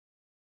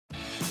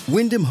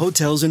Wyndham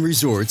Hotels and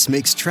Resorts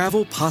makes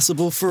travel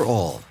possible for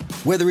all.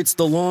 Whether it's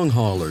the long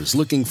haulers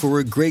looking for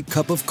a great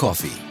cup of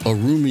coffee, a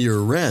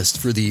roomier rest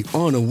for the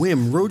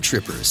on-a-whim road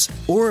trippers,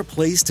 or a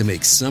place to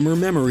make summer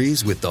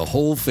memories with the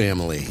whole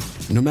family.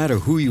 No matter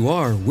who you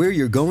are, where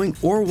you're going,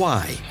 or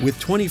why, with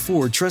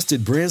 24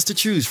 trusted brands to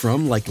choose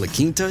from like La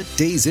Quinta,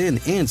 Days Inn,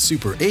 and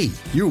Super 8,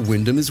 your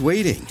Wyndham is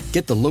waiting.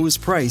 Get the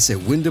lowest price at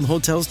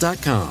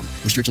WyndhamHotels.com.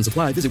 Restrictions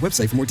apply. Visit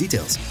website for more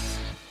details.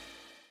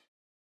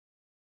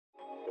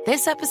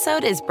 This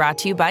episode is brought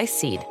to you by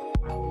Seed.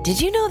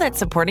 Did you know that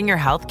supporting your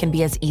health can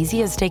be as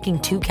easy as taking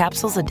 2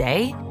 capsules a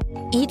day?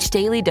 Each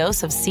daily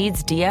dose of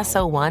Seed's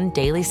DS-01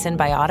 Daily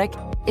Synbiotic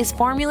is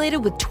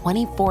formulated with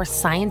 24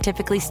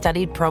 scientifically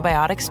studied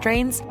probiotic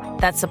strains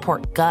that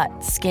support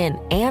gut, skin,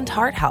 and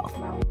heart health,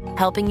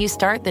 helping you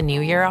start the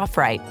new year off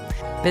right.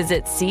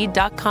 Visit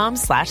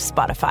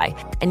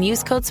seed.com/Spotify and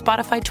use code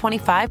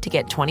Spotify25 to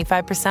get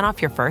 25%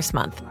 off your first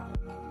month.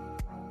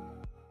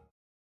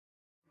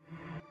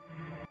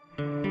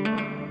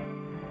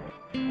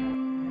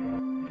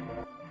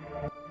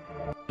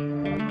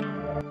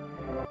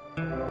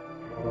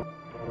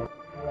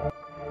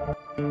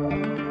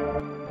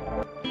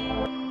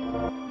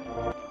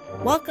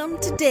 Welcome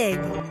to Dig,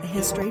 a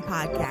history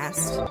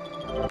podcast.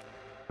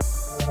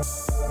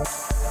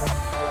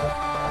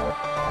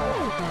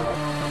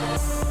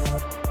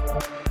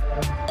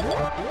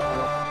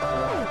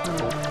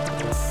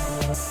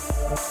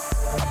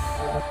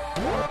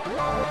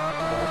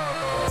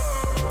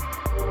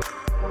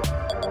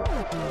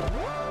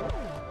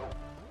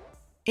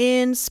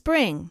 In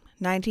spring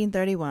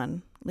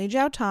 1931, Li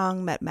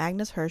Jiao-Tong met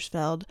Magnus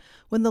Hirschfeld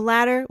when the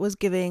latter was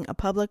giving a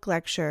public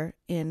lecture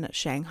in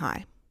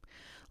Shanghai.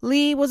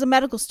 Li was a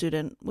medical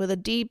student with a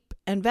deep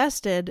and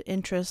vested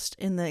interest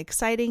in the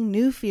exciting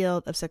new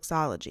field of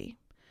sexology.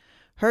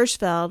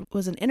 Hirschfeld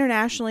was an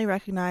internationally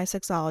recognized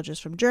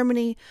sexologist from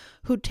Germany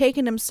who'd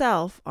taken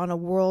himself on a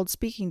world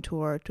speaking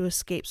tour to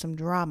escape some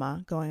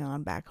drama going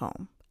on back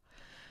home.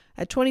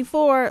 At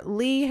 24,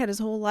 Li had his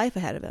whole life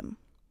ahead of him.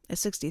 At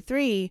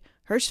 63,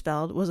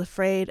 Hirschfeld was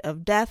afraid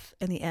of death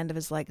and the end of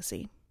his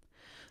legacy.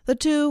 The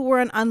two were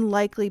an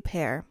unlikely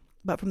pair,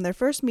 but from their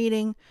first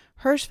meeting,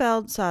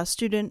 Hirschfeld saw a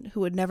student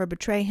who would never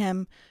betray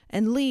him,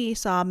 and Li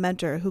saw a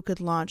mentor who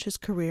could launch his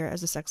career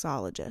as a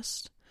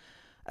sexologist.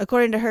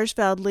 According to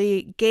Hirschfeld,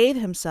 Li gave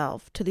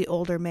himself to the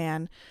older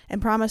man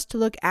and promised to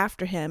look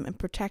after him and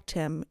protect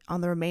him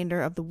on the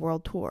remainder of the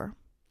world tour.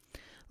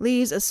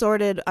 Li's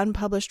assorted,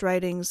 unpublished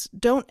writings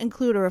don't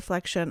include a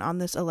reflection on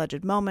this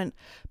alleged moment,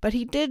 but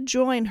he did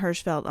join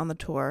Hirschfeld on the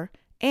tour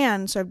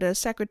and served as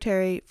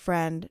secretary,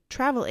 friend,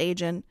 travel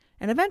agent,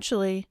 and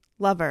eventually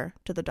lover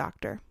to the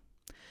doctor.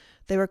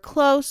 They were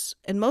close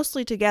and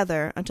mostly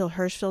together until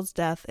Hirschfeld's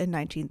death in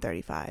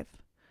 1935.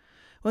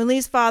 When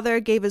Li's father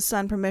gave his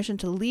son permission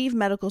to leave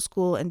medical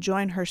school and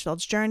join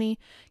Hirschfeld's journey,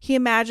 he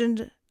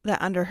imagined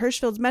that under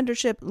Hirschfeld's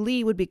mentorship,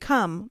 Li would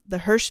become the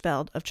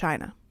Hirschfeld of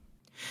China.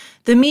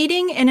 The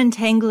meeting and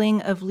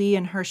entangling of Li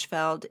and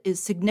Hirschfeld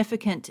is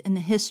significant in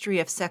the history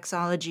of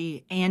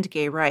sexology and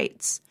gay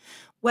rights.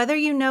 Whether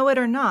you know it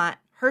or not,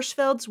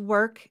 Hirschfeld's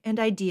work and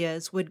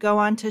ideas would go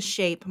on to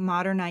shape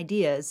modern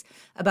ideas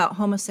about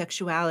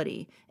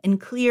homosexuality in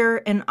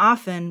clear and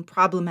often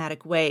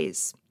problematic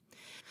ways.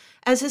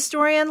 As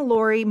historian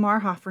Lori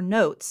Marhofer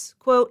notes,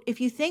 quote,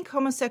 "If you think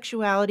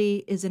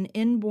homosexuality is an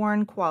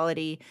inborn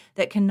quality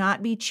that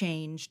cannot be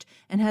changed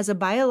and has a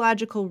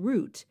biological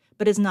root,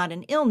 but is not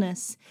an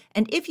illness,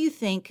 and if you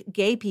think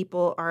gay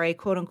people are a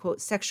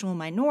quote-unquote sexual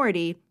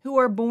minority who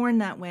are born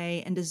that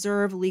way and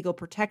deserve legal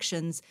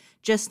protections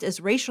just as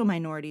racial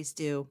minorities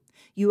do,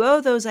 you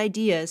owe those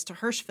ideas to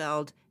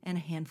Hirschfeld and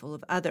a handful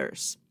of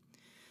others."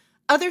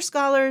 Other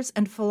scholars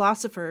and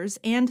philosophers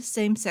and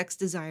same-sex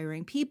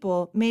desiring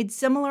people made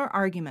similar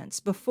arguments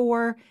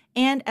before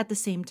and at the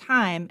same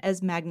time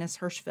as Magnus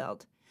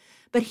Hirschfeld,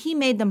 but he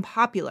made them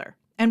popular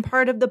and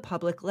part of the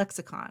public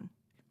lexicon.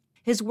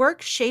 His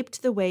work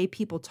shaped the way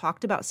people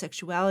talked about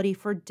sexuality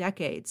for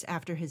decades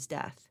after his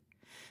death.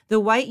 The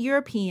white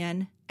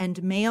European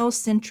and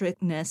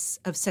male-centricness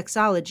of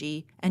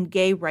sexology and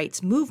gay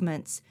rights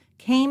movements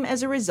came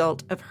as a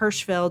result of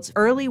Hirschfeld's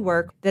early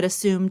work that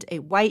assumed a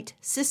white,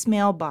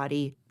 cis-male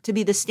body to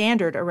be the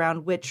standard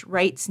around which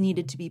rights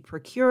needed to be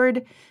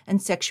procured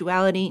and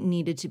sexuality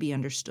needed to be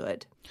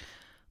understood.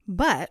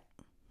 But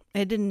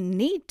it didn't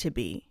need to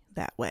be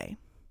that way.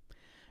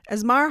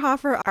 As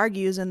Marhofer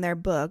argues in their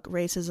book,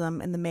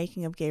 Racism and the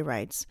Making of Gay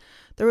Rights,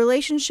 the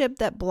relationship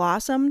that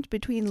blossomed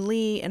between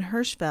Li and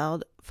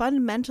Hirschfeld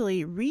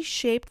fundamentally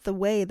reshaped the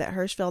way that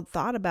Hirschfeld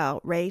thought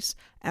about race,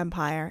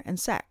 empire, and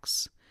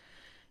sex.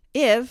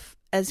 If,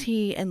 as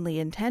he and Li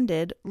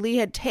intended, Li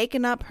had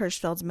taken up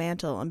Hirschfeld's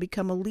mantle and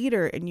become a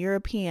leader in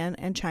European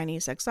and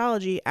Chinese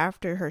sexology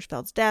after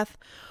Hirschfeld's death,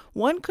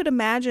 one could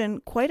imagine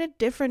quite a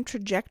different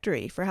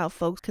trajectory for how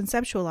folks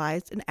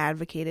conceptualized and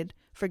advocated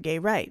for gay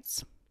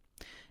rights.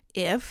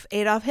 If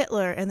Adolf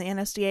Hitler and the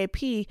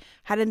NSDAP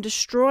hadn't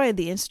destroyed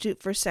the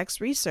Institute for Sex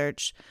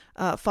Research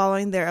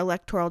following their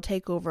electoral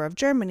takeover of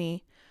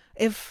Germany,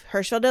 if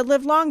Hirschfeld had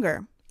lived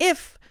longer,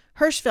 if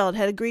Hirschfeld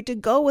had agreed to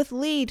go with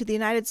Lee to the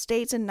United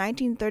States in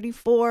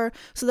 1934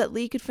 so that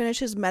Lee could finish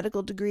his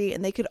medical degree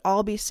and they could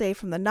all be safe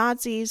from the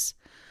Nazis.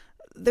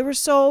 There were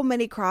so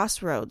many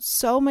crossroads,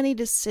 so many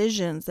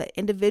decisions that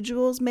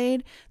individuals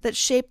made that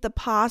shaped the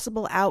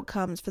possible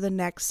outcomes for the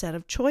next set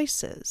of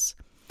choices.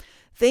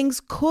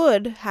 Things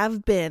could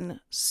have been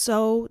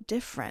so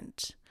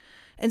different.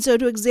 And so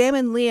to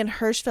examine Lee and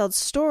Hirschfeld's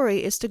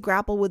story is to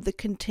grapple with the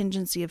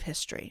contingency of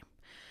history.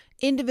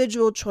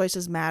 Individual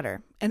choices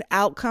matter, and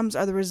outcomes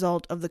are the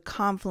result of the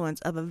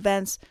confluence of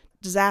events,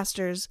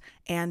 disasters,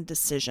 and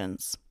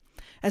decisions.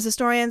 As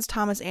historians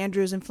Thomas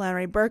Andrews and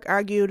Flannery Burke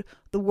argued,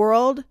 the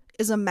world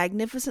is a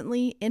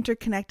magnificently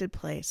interconnected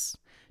place.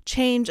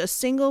 Change a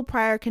single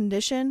prior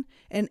condition,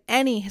 and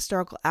any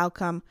historical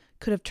outcome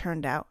could have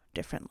turned out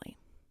differently.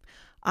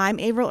 I'm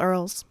Averill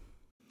Earls.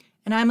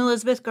 And I'm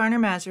Elizabeth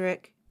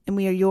Garner-Mazurek. And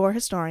we are your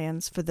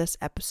historians for this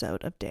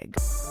episode of Dig.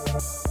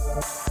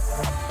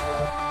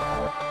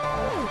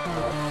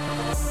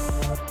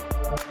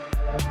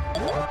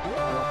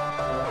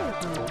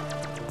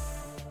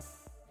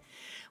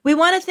 We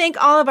want to thank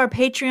all of our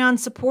Patreon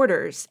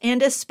supporters,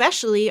 and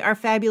especially our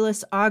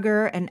fabulous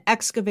auger and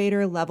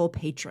excavator level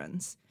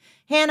patrons.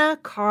 Hannah,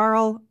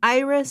 Carl,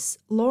 Iris,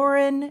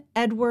 Lauren,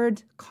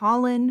 Edward,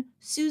 Colin,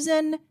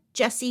 Susan,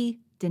 Jesse,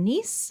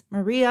 Denise,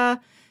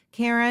 Maria,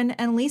 Karen,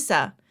 and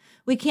Lisa.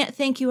 We can't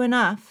thank you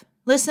enough.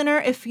 Listener,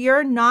 if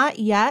you're not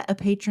yet a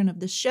patron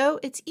of the show,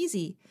 it's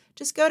easy.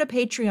 Just go to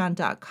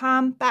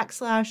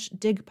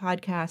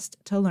patreon.com/digpodcast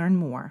to learn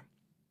more.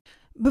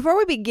 Before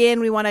we begin,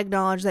 we want to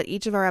acknowledge that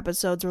each of our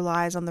episodes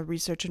relies on the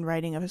research and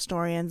writing of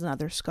historians and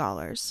other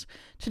scholars.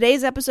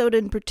 Today's episode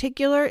in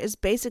particular is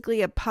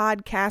basically a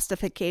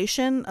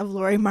podcastification of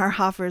Lori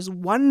Marhofer's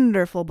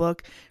wonderful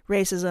book,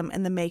 Racism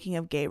and the Making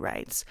of Gay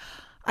Rights.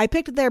 I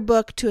picked their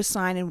book to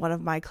assign in one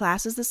of my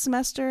classes this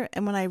semester,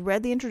 and when I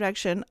read the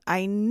introduction,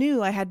 I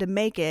knew I had to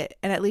make it,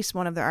 and at least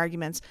one of their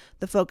arguments,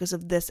 the focus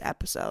of this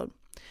episode.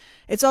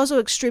 It's also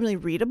extremely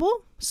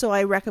readable, so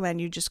I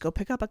recommend you just go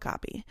pick up a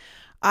copy.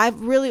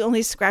 I've really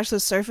only scratched the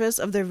surface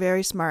of their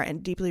very smart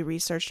and deeply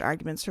researched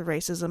arguments for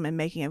racism and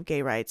making of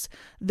gay rights.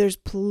 There's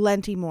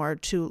plenty more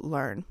to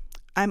learn.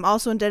 I'm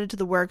also indebted to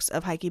the works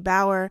of Heike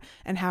Bauer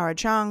and Howard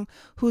Chang,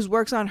 whose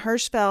works on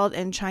Hirschfeld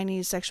and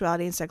Chinese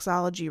sexuality and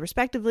sexology,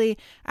 respectively,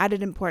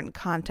 added important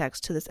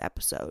context to this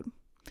episode.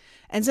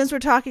 And since we're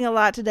talking a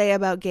lot today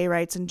about gay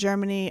rights in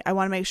Germany, I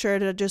want to make sure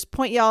to just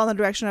point y'all in the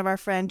direction of our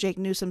friend Jake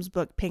Newsom's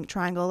book, Pink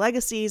Triangle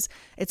Legacies.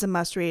 It's a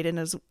must-read, and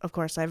of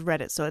course, I've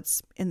read it, so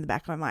it's in the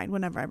back of my mind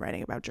whenever I'm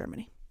writing about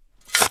Germany.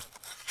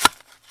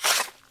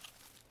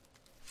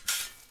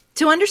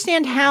 To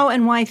understand how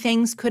and why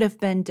things could have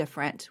been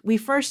different, we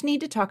first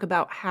need to talk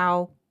about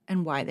how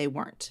and why they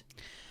weren't.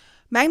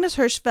 Magnus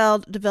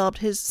Hirschfeld developed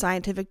his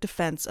scientific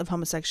defense of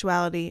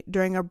homosexuality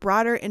during a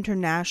broader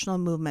international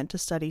movement to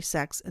study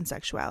sex and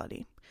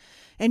sexuality.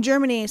 In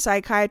Germany,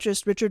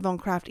 psychiatrist Richard von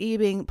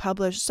Krafft-Ebing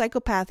published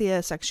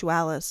Psychopathia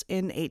Sexualis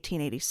in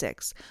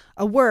 1886,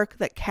 a work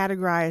that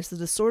categorized the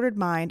disordered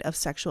mind of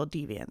sexual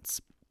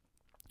deviants.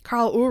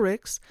 Karl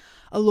Ulrichs,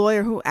 a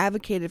lawyer who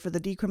advocated for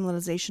the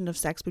decriminalization of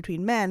sex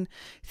between men,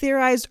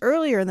 theorized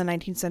earlier in the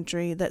 19th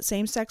century that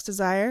same-sex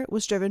desire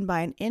was driven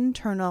by an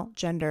internal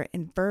gender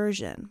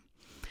inversion.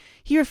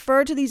 He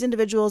referred to these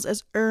individuals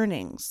as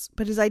earnings,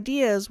 but his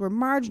ideas were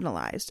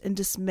marginalized and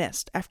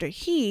dismissed after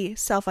he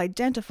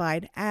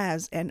self-identified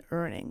as an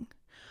earning.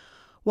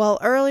 While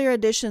earlier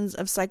editions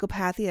of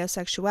Psychopathia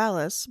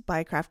Sexualis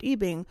by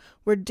Krafft-Ebing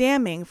were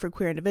damning for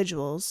queer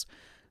individuals,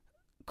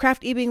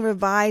 Krafft-Ebing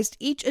revised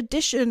each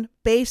edition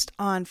based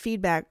on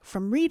feedback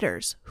from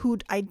readers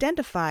who'd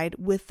identified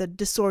with the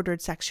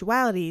disordered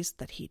sexualities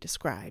that he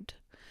described.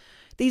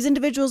 These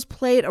individuals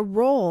played a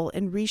role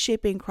in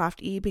reshaping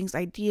Krafft-Ebing's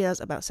ideas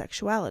about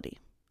sexuality.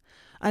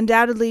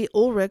 Undoubtedly,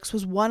 Ulrichs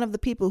was one of the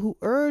people who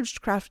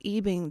urged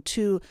Krafft-Ebing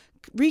to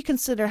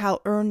reconsider how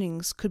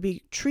earnings could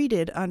be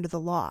treated under the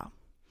law.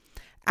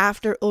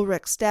 After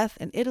Ulrichs' death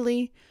in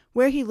Italy,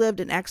 where he lived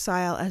in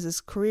exile as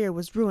his career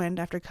was ruined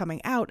after coming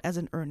out as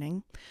an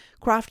earning,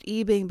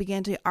 Krafft-Ebing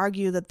began to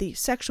argue that the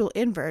sexual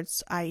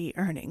inverts, i.e.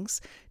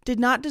 earnings, did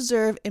not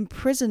deserve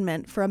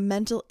imprisonment for a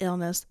mental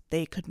illness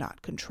they could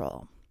not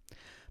control.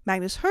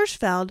 Magnus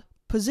Hirschfeld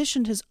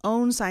positioned his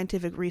own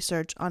scientific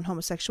research on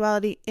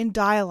homosexuality in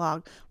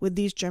dialogue with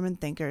these German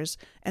thinkers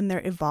and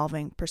their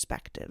evolving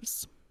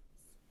perspectives.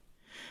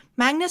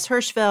 Magnus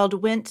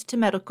Hirschfeld went to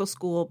medical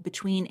school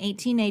between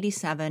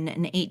 1887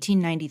 and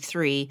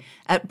 1893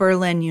 at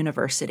Berlin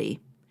University.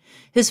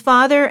 His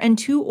father and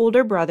two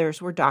older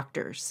brothers were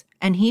doctors,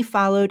 and he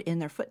followed in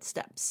their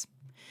footsteps.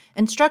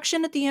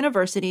 Instruction at the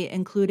university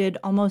included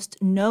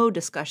almost no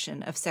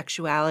discussion of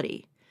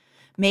sexuality.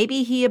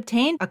 Maybe he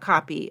obtained a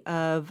copy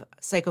of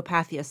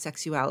Psychopathia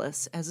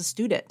Sexualis as a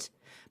student,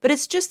 but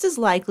it's just as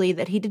likely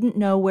that he didn't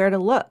know where to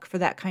look for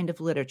that kind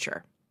of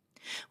literature.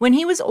 When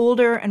he was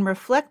older and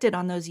reflected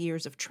on those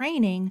years of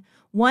training,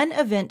 one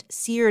event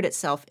seared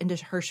itself into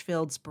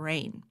Hirschfeld's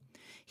brain.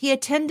 He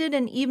attended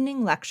an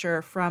evening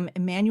lecture from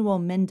Emanuel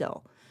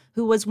Mendel,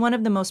 who was one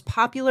of the most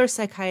popular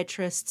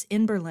psychiatrists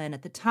in Berlin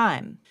at the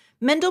time.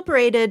 Mendel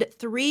paraded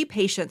 3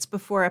 patients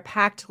before a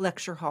packed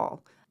lecture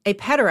hall: a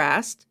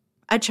pederast,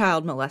 a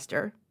child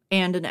molester,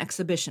 and an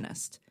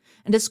exhibitionist,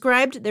 and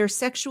described their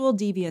sexual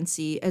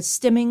deviancy as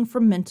stemming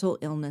from mental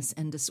illness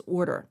and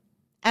disorder.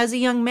 As a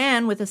young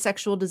man with a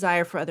sexual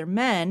desire for other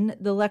men,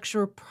 the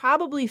lecture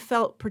probably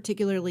felt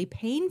particularly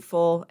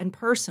painful and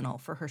personal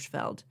for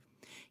Hirschfeld.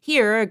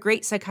 Here, a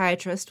great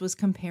psychiatrist was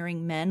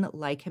comparing men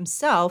like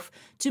himself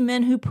to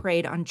men who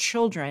preyed on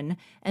children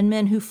and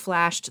men who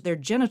flashed their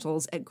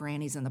genitals at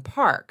grannies in the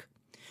park.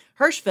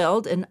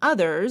 Hirschfeld and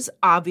others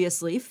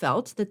obviously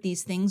felt that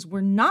these things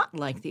were not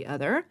like the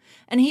other,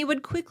 and he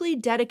would quickly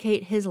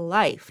dedicate his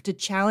life to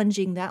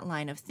challenging that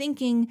line of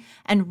thinking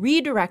and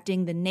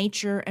redirecting the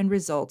nature and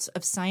results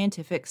of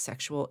scientific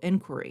sexual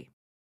inquiry.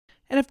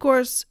 And of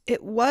course,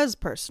 it was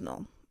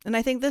personal. And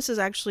I think this is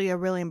actually a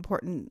really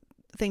important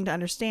thing to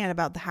understand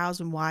about the hows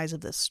and whys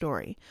of this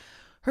story.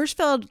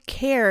 Hirschfeld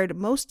cared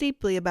most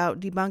deeply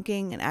about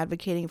debunking and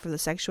advocating for the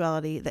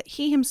sexuality that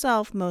he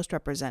himself most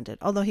represented,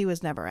 although he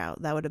was never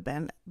out. That would have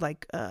been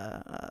like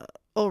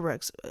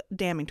Ulrich's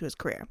damning to his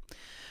career.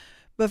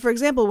 But for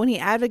example, when he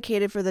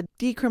advocated for the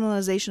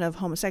decriminalization of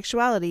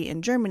homosexuality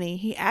in Germany,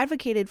 he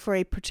advocated for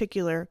a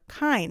particular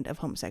kind of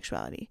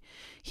homosexuality.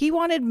 He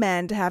wanted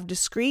men to have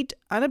discreet,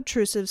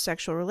 unobtrusive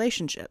sexual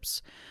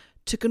relationships,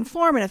 to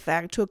conform, in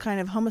effect, to a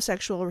kind of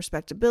homosexual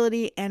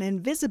respectability and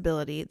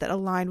invisibility that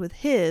aligned with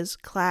his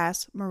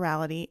class,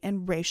 morality,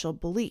 and racial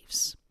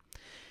beliefs.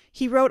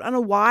 He wrote on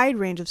a wide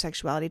range of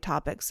sexuality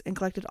topics and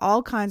collected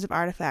all kinds of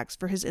artifacts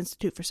for his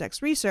Institute for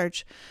Sex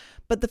Research,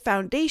 but the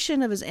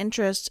foundation of his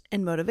interests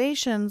and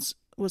motivations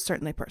was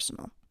certainly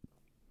personal.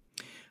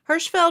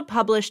 Hirschfeld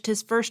published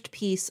his first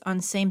piece on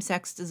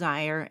same-sex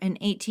desire in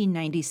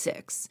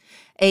 1896,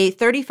 a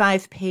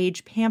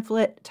 35-page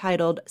pamphlet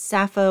titled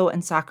Sappho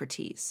and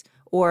Socrates,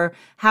 or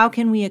How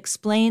Can We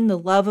Explain the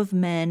Love of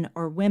Men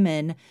or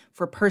Women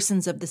for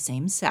Persons of the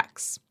Same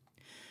Sex?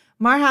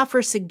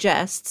 Marhofer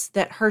suggests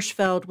that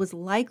Hirschfeld was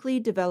likely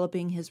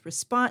developing his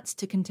response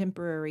to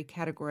contemporary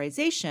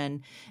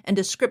categorization and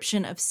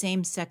description of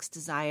same-sex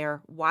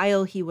desire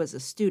while he was a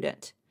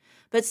student.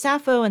 But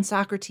Sappho and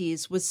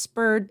Socrates was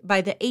spurred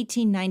by the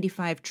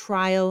 1895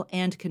 trial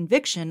and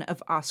conviction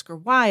of Oscar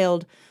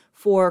Wilde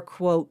for,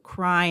 quote,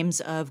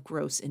 crimes of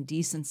gross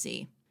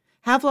indecency.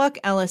 Havelock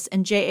Ellis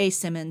and J.A.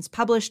 Symonds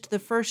published the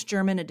first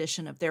German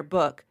edition of their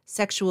book,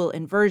 Sexual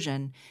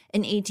Inversion,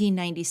 in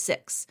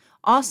 1896,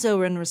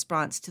 also in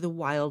response to the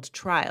Wilde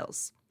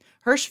trials.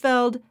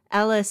 Hirschfeld,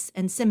 Ellis,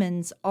 and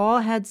Symonds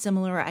all had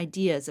similar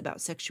ideas about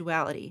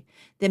sexuality.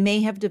 They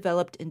may have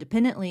developed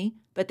independently,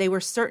 but they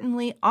were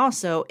certainly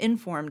also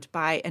informed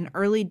by an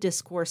early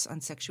discourse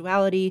on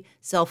sexuality,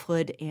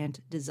 selfhood, and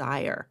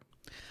desire.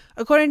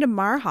 According to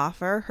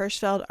Marhofer,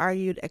 Hirschfeld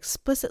argued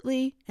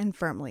explicitly and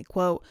firmly,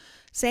 quote,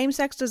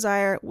 same-sex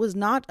desire was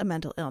not a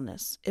mental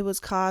illness. It was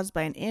caused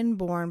by an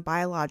inborn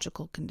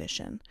biological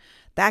condition.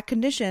 That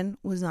condition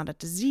was not a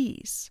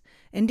disease.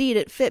 Indeed,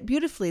 it fit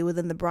beautifully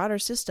within the broader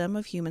system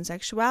of human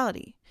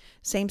sexuality.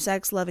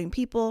 Same-sex loving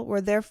people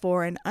were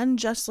therefore an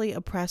unjustly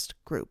oppressed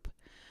group.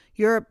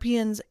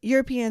 Europeans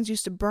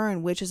used to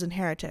burn witches and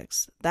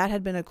heretics. That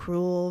had been a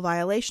cruel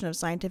violation of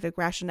scientific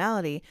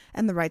rationality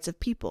and the rights of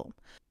people.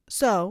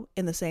 So,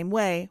 in the same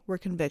way, were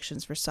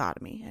convictions for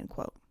sodomy, end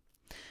quote.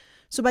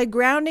 So by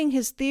grounding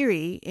his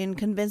theory in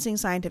convincing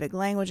scientific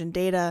language and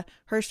data,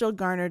 Hirschfeld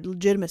garnered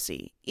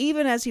legitimacy,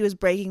 even as he was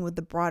breaking with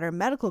the broader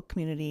medical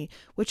community,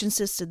 which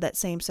insisted that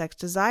same-sex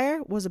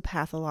desire was a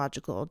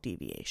pathological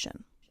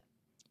deviation.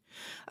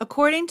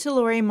 According to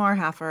Laurie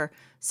Marhofer,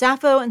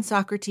 Sappho and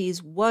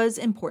Socrates was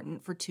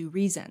important for 2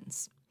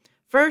 reasons.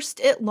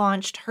 First, it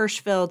launched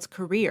Hirschfeld's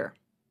career.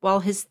 While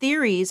his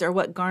theories are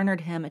what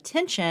garnered him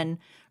attention,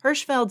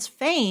 Hirschfeld's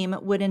fame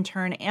would in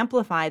turn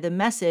amplify the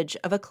message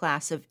of a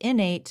class of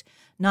innate,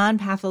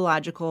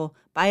 non-pathological,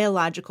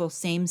 biological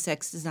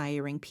same-sex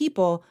desiring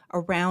people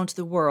around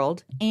the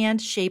world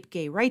and shape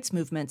gay rights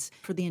movements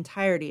for the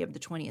entirety of the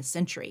 20th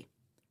century.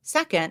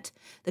 Second,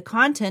 the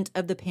content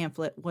of the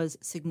pamphlet was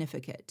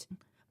significant.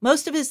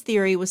 Most of his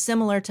theory was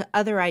similar to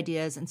other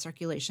ideas in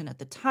circulation at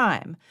the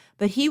time,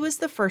 but he was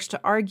the first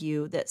to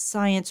argue that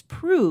science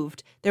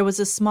proved there was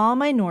a small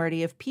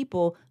minority of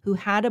people who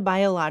had a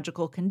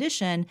biological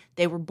condition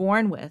they were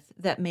born with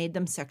that made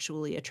them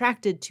sexually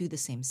attracted to the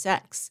same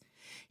sex.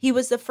 He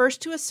was the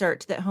first to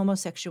assert that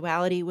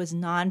homosexuality was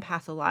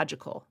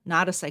non-pathological,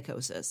 not a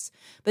psychosis,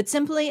 but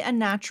simply a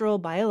natural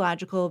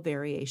biological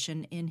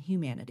variation in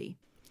humanity.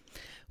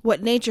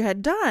 What nature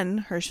had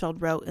done,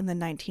 Hirschfeld wrote in the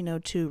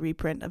 1902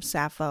 reprint of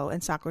Sappho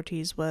and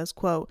Socrates, was,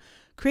 quote,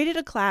 created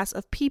a class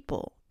of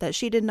people that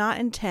she did not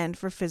intend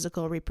for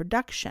physical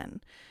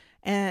reproduction,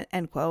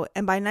 end quote.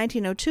 And by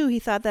 1902, he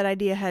thought that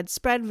idea had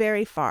spread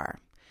very far.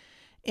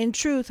 In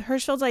truth,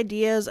 Hirschfeld's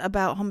ideas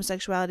about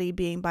homosexuality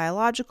being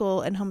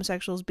biological and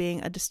homosexuals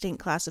being a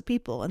distinct class of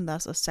people, and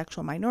thus a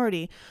sexual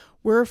minority,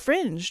 were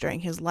fringe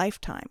during his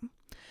lifetime.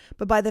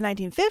 But by the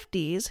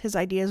 1950s, his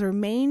ideas were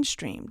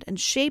mainstreamed and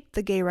shaped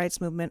the gay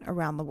rights movement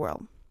around the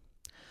world.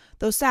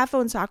 Though Sappho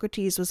and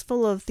Socrates was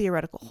full of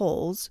theoretical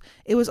holes,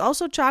 it was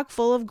also chock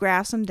full of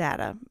graphs and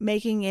data,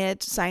 making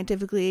it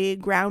scientifically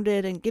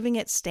grounded and giving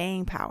it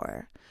staying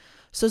power.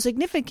 So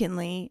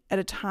significantly, at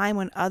a time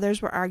when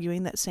others were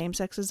arguing that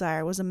same-sex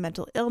desire was a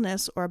mental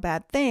illness or a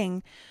bad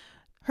thing,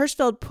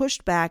 Hirschfeld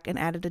pushed back and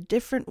added a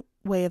different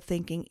way of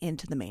thinking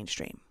into the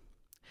mainstream.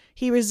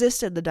 He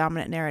resisted the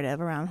dominant narrative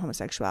around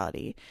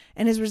homosexuality,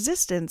 and his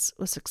resistance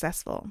was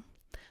successful.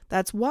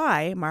 That's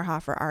why,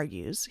 Marhofer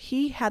argues,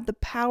 he had the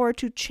power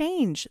to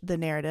change the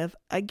narrative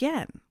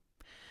again.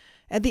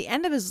 At the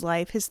end of his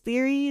life, his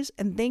theories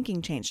and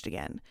thinking changed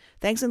again,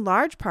 thanks in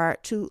large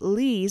part to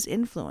Lee's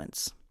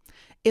influence.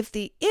 If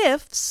the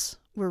ifs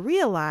were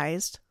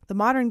realized, the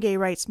modern gay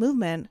rights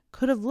movement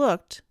could have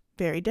looked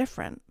very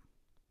different.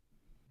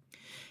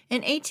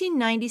 In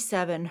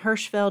 1897,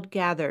 Hirschfeld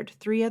gathered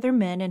 3 other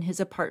men in his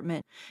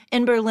apartment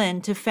in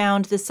Berlin to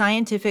found the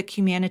Scientific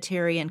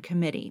Humanitarian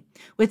Committee,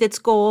 with its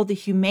goal the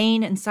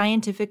humane and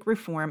scientific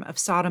reform of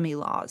sodomy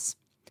laws.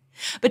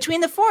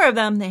 Between the 4 of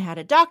them, they had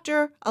a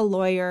doctor, a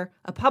lawyer,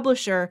 a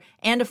publisher,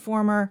 and a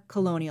former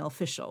colonial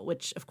official,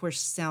 which of course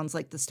sounds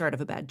like the start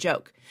of a bad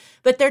joke.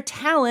 But their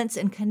talents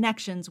and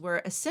connections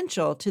were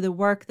essential to the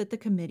work that the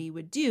committee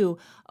would do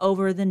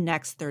over the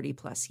next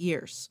 30-plus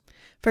years.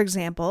 For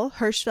example,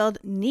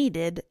 Hirschfeld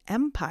needed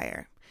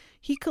empire.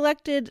 He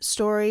collected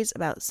stories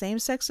about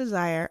same-sex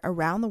desire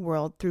around the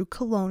world through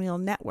colonial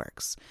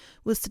networks,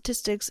 with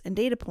statistics and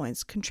data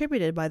points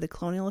contributed by the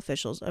colonial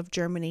officials of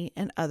Germany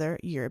and other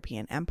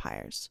European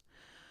empires.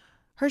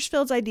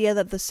 Hirschfeld's idea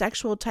that the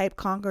sexual type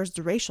conquers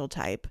the racial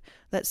type,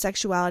 that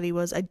sexuality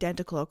was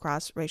identical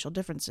across racial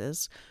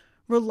differences,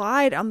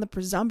 relied on the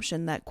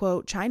presumption that,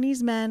 quote,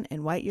 Chinese men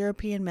and white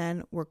European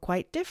men were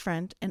quite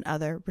different in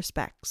other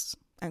respects,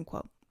 end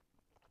quote.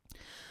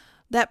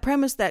 That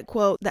premise that,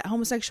 quote, that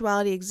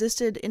homosexuality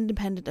existed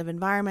independent of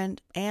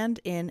environment and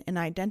in an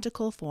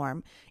identical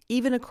form,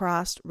 even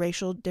across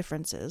racial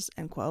differences,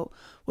 end quote,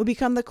 would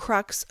become the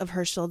crux of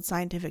Hirschfeld's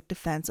scientific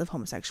defense of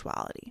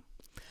homosexuality.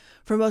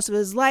 For most of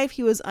his life,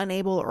 he was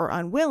unable or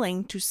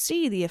unwilling to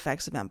see the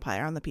effects of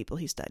empire on the people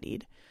he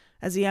studied.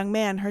 As a young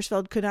man,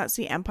 Hirschfeld could not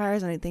see empire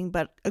as anything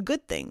but a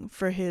good thing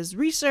for his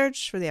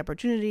research, for the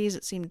opportunities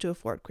it seemed to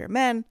afford queer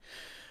men.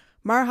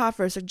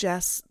 Marhofer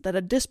suggests that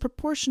a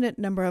disproportionate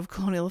number of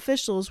colonial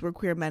officials were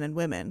queer men and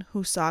women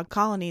who saw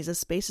colonies as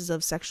spaces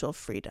of sexual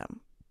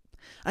freedom.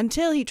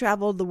 Until he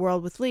traveled the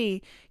world with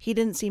Lee, he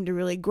didn't seem to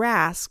really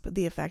grasp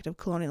the effect of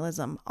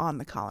colonialism on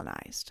the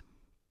colonized.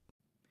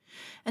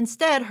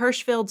 Instead,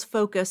 Hirschfeld's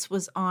focus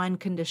was on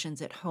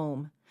conditions at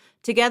home.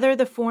 Together,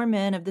 the 4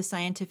 men of the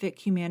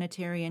Scientific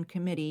Humanitarian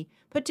Committee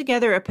put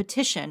together a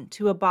petition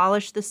to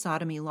abolish the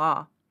sodomy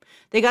law.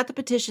 They got the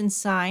petition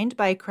signed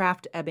by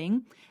Krafft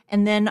Ebing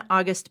and then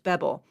August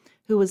Bebel,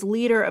 who was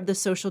leader of the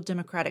Social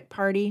Democratic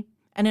Party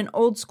and an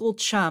old-school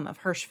chum of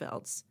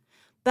Hirschfeld's.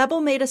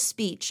 Bebel made a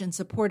speech in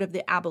support of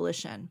the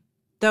abolition.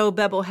 Though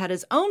Bebel had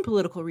his own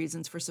political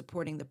reasons for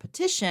supporting the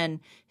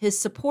petition, his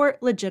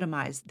support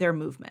legitimized their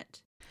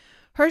movement.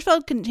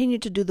 Hirschfeld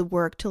continued to do the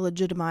work to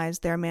legitimize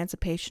their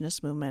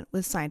emancipationist movement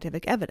with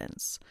scientific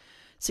evidence.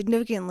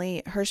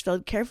 Significantly,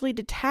 Hirschfeld carefully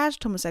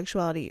detached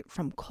homosexuality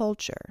from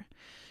culture.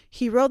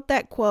 He wrote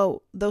that,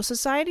 quote, though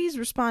societies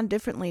respond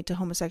differently to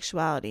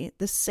homosexuality,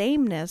 the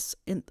sameness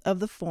of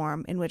the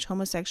form in which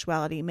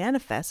homosexuality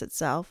manifests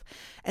itself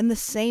and the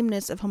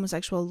sameness of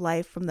homosexual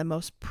life from the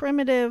most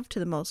primitive to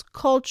the most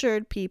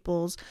cultured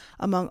peoples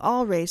among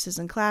all races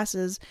and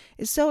classes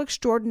is so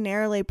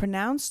extraordinarily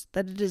pronounced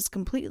that it is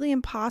completely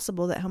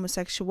impossible that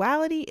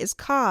homosexuality is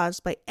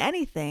caused by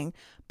anything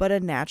but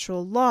a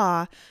natural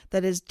law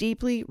that is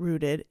deeply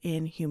rooted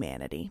in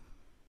humanity.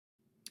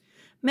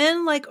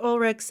 Men like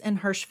Ulrichs and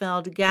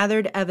Hirschfeld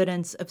gathered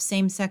evidence of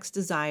same-sex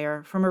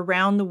desire from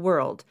around the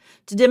world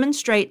to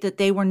demonstrate that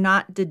they were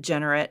not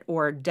degenerate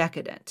or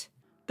decadent.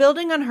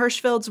 Building on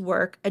Hirschfeld's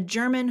work, a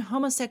German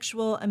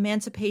homosexual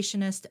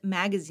emancipationist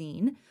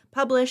magazine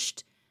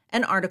published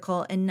an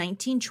article in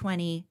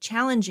 1920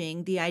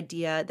 challenging the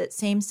idea that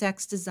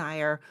same-sex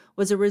desire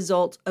was a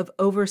result of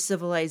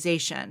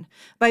over-civilization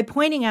by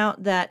pointing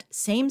out that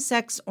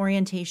same-sex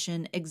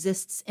orientation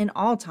exists in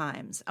all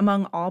times,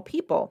 among all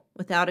people,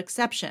 without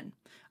exception.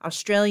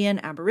 Australian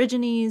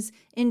Aborigines,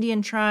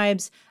 Indian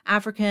tribes,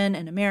 African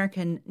and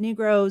American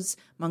Negroes,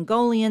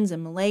 Mongolians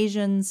and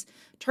Malaysians,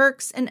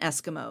 Turks and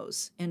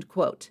Eskimos, end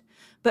quote.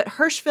 But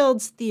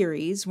Hirschfeld's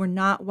theories were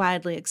not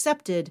widely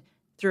accepted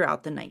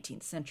throughout the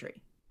 19th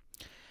century.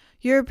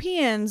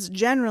 Europeans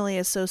generally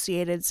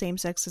associated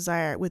same-sex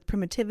desire with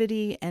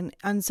primitivity and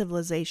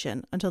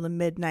uncivilization until the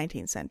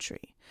mid-19th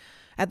century.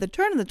 At the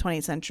turn of the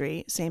 20th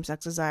century,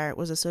 same-sex desire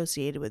was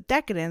associated with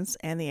decadence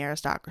and the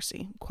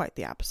aristocracy, quite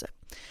the opposite.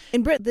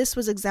 In Britain, this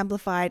was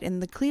exemplified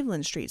in the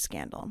Cleveland Street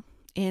scandal.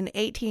 In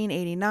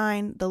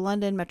 1889, the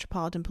London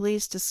Metropolitan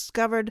Police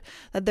discovered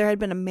that there had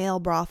been a male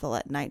brothel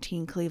at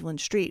 19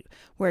 Cleveland Street,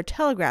 where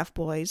telegraph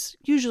boys,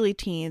 usually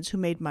teens who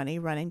made money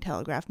running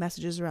telegraph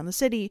messages around the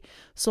city,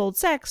 sold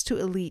sex to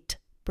elite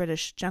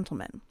British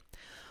gentlemen.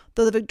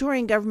 Though the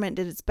Victorian government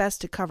did its best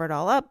to cover it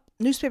all up,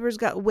 newspapers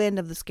got wind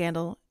of the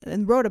scandal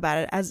and wrote about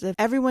it as if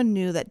everyone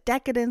knew that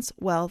decadence,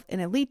 wealth,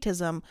 and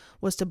elitism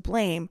was to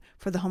blame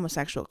for the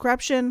homosexual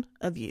corruption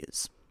of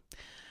views.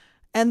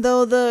 And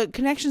though the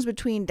connections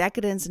between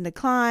decadence and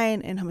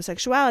decline and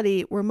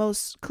homosexuality were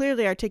most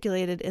clearly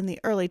articulated in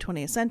the early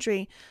 20th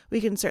century, we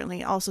can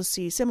certainly also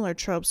see similar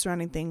tropes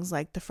surrounding things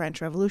like the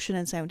French Revolution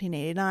in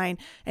 1789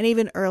 and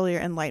even earlier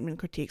Enlightenment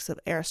critiques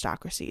of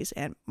aristocracies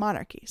and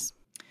monarchies.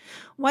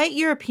 White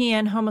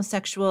European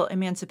homosexual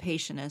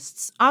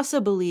emancipationists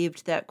also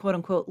believed that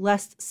quote-unquote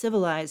less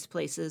civilized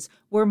places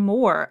were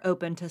more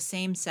open to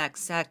same-sex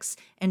sex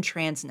and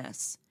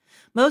transness.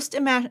 Most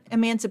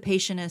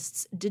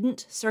emancipationists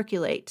didn't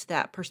circulate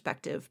that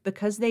perspective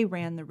because they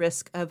ran the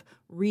risk of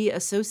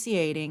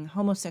reassociating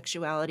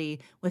homosexuality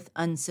with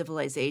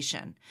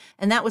uncivilization,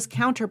 and that was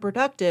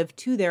counterproductive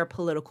to their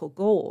political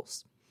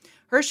goals.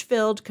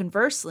 Hirschfeld,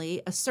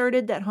 conversely,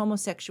 asserted that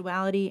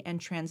homosexuality and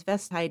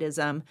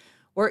transvestitism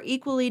were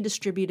equally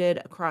distributed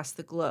across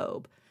the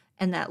globe,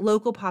 and that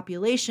local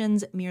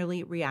populations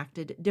merely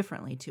reacted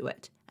differently to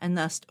it, and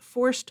thus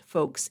forced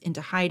folks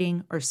into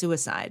hiding or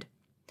suicide.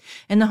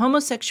 In The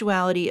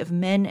Homosexuality of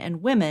Men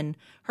and Women,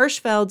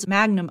 Hirschfeld's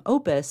magnum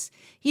opus,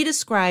 he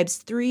describes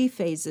 3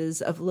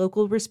 phases of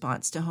local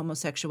response to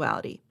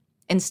homosexuality.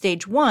 In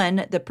stage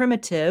 1, the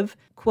primitive,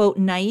 quote,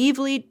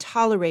 naively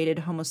tolerated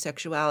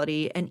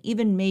homosexuality and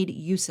even made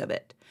use of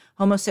it.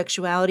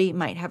 Homosexuality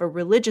might have a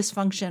religious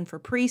function for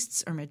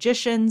priests or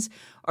magicians,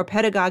 or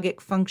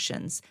pedagogic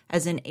functions,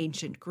 as in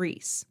ancient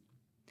Greece.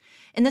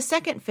 In the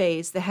second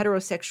phase, the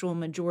heterosexual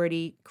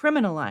majority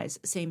criminalize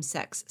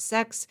same-sex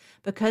sex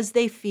because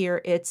they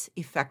fear its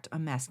effect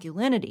on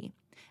masculinity.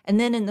 And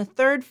then in the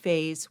third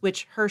phase,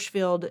 which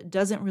Hirschfeld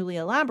doesn't really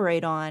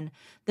elaborate on,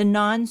 the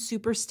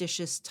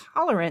non-superstitious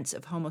tolerance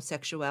of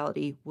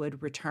homosexuality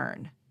would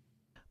return.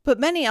 But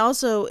many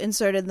also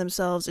inserted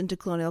themselves into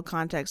colonial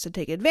context to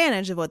take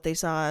advantage of what they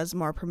saw as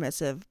more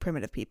permissive,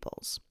 primitive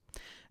peoples.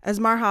 As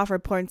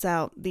Marhofer points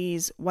out,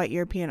 these white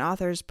European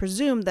authors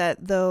presumed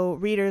that though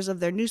readers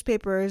of their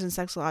newspapers and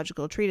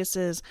sexological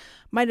treatises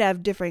might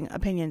have differing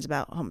opinions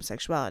about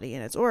homosexuality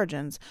and its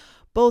origins,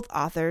 both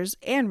authors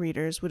and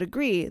readers would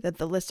agree that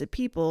the listed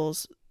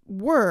peoples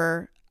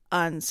were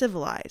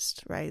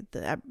uncivilized, right?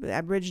 The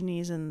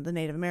Aborigines and the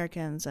Native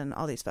Americans and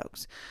all these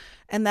folks.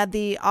 And that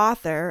the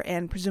author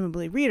and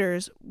presumably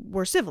readers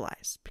were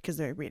civilized because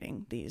they're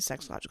reading these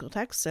sexological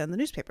texts and the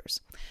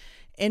newspapers.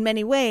 In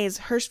many ways,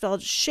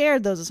 Hirschfeld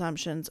shared those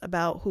assumptions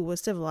about who was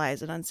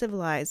civilized and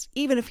uncivilized,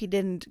 even if he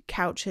didn't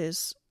couch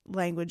his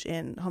language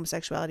in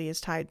homosexuality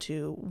as tied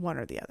to one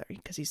or the other,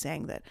 because he's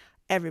saying that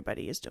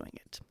everybody is doing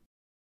it.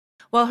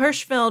 While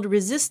Hirschfeld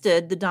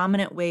resisted the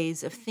dominant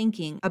ways of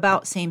thinking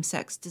about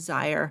same-sex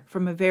desire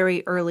from a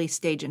very early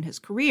stage in his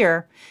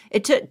career,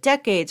 it took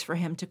decades for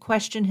him to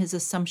question his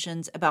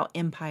assumptions about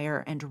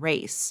empire and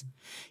race.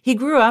 He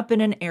grew up in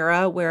an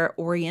era where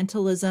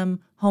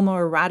Orientalism,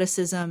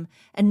 homoeroticism,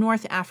 and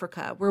North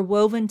Africa were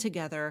woven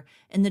together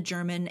in the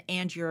German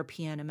and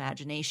European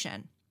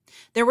imagination.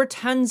 There were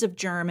tons of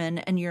German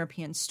and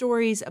European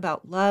stories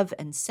about love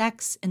and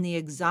sex in the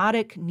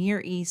exotic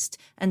Near East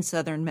and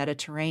Southern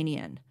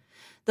Mediterranean.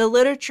 The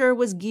literature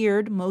was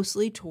geared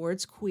mostly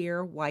towards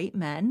queer white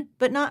men,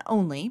 but not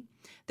only.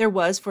 There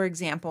was, for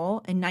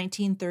example, a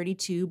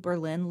 1932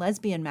 Berlin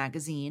lesbian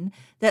magazine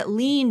that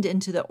leaned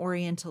into the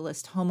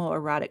Orientalist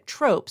homoerotic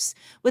tropes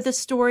with a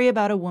story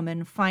about a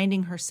woman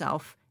finding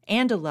herself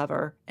and a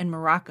lover in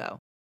Morocco.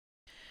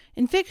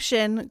 In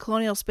fiction,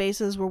 colonial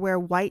spaces were where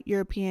white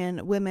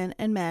European women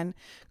and men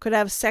could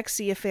have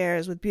sexy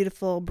affairs with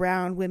beautiful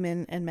brown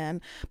women and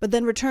men, but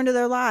then return to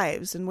their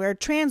lives, and where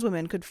trans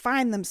women could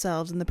find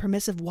themselves in the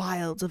permissive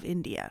wilds of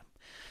India.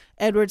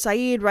 Edward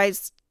Said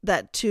writes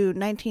that to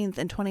 19th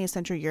and 20th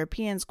century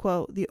Europeans,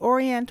 quote, the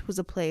Orient was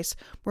a place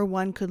where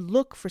one could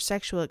look for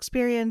sexual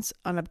experience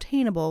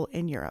unobtainable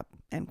in Europe,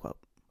 end quote.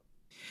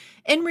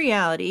 In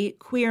reality,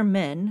 queer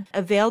men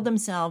availed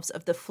themselves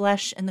of the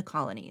flesh in the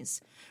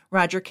colonies.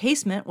 Roger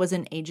Casement was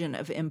an agent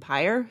of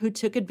empire who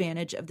took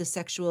advantage of the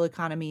sexual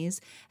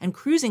economies and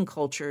cruising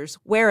cultures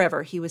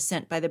wherever he was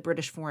sent by the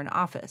British Foreign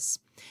Office.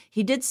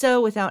 He did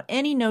so without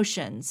any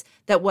notions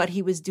that what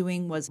he was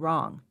doing was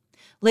wrong.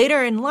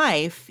 Later in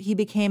life, he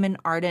became an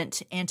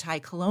ardent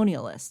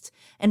anti-colonialist,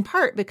 in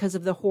part because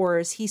of the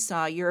horrors he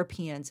saw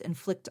Europeans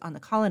inflict on the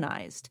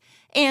colonized,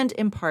 and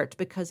in part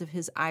because of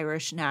his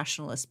Irish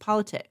nationalist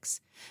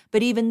politics.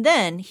 But even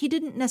then, he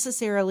didn't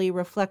necessarily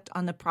reflect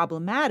on the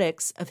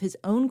problematics of his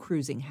own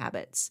cruising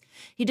habits.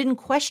 He didn't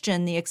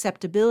question the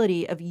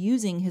acceptability of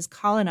using his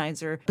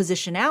colonizer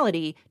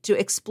positionality to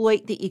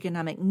exploit the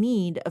economic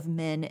need of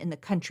men in the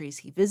countries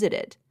he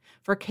visited.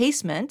 For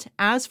Casement,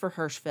 as for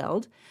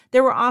Hirschfeld,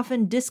 there were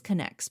often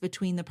disconnects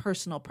between the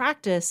personal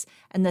practice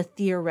and the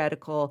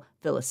theoretical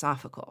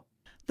philosophical.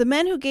 The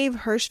men who gave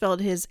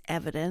Hirschfeld his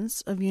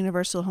evidence of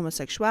universal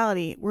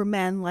homosexuality were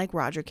men like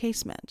Roger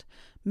Casement,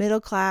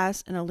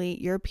 middle-class and elite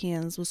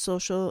Europeans with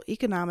social,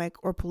 economic,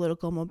 or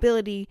political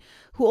mobility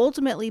who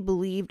ultimately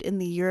believed in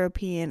the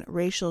European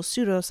racial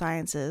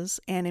pseudosciences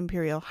and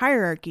imperial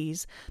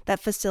hierarchies that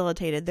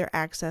facilitated their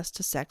access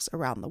to sex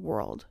around the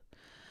world.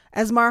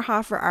 As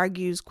Marhofer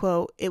argues,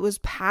 quote, "It was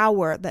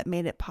power that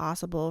made it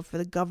possible for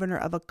the governor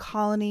of a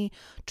colony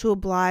to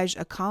oblige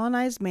a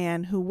colonized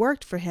man who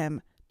worked for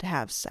him to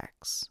have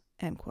sex,"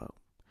 end quote.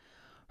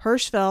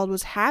 Hirschfeld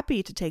was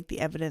happy to take the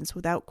evidence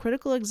without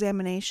critical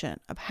examination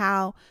of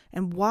how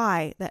and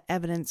why that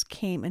evidence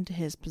came into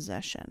his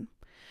possession.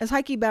 As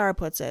Heike Bauer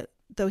puts it,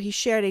 though he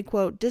shared a,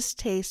 quote,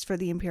 distaste for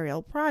the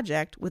imperial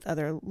project with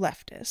other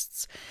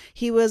leftists,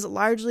 he was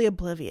largely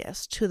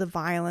oblivious to the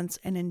violence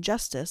and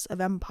injustice of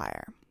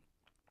empire.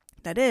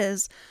 That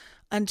is,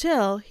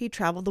 until he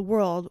traveled the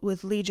world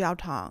with Li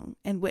Jiaotong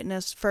and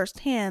witnessed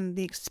firsthand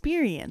the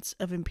experience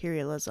of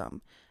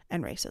imperialism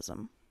and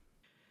racism.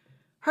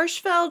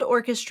 Hirschfeld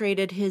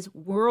orchestrated his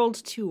world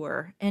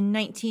tour in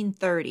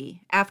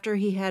 1930 after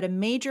he had a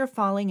major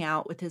falling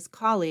out with his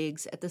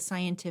colleagues at the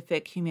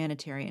Scientific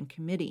Humanitarian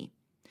Committee.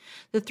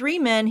 The 3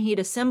 men he'd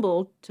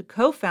assembled to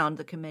co-found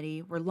the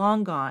committee were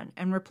long gone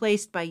and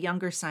replaced by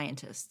younger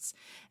scientists,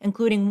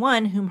 including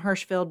one whom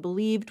Hirschfeld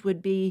believed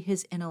would be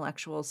his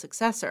intellectual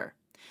successor.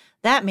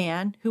 That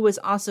man, who was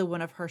also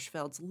one of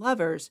Hirschfeld's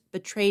lovers,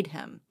 betrayed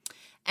him,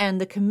 and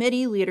the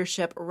committee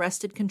leadership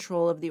wrested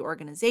control of the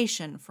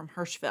organization from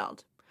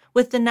Hirschfeld.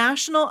 With the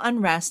national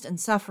unrest and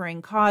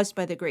suffering caused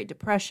by the Great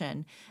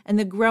Depression and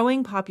the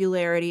growing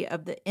popularity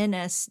of the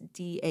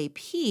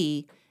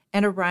NSDAP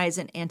and a rise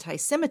in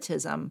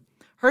anti-Semitism,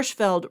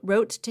 Hirschfeld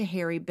wrote to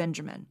Harry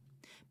Benjamin.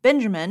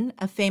 Benjamin,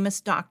 a famous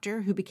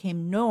doctor who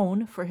became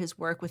known for his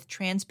work with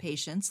trans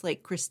patients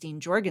like Christine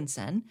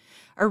Jorgensen,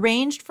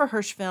 arranged for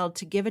Hirschfeld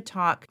to give a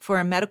talk for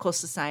a medical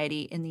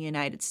society in the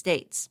United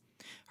States.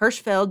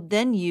 Hirschfeld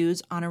then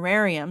used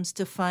honorariums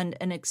to fund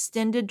an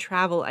extended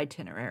travel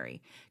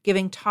itinerary,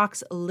 giving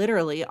talks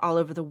literally all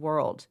over the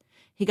world.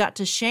 He got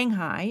to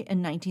Shanghai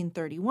in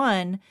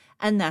 1931,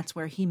 and that's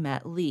where he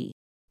met Li.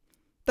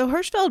 Though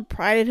Hirschfeld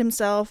prided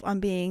himself on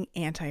being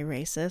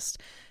anti-racist,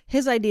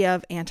 his idea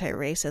of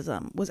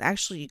anti-racism was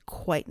actually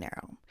quite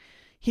narrow.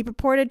 He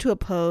purported to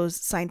oppose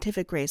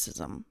scientific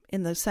racism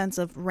in the sense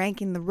of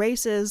ranking the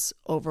races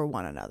over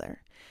one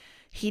another.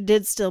 He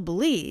did still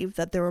believe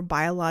that there were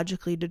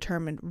biologically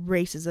determined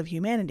races of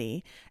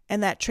humanity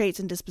and that traits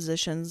and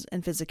dispositions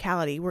and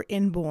physicality were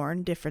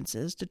inborn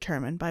differences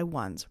determined by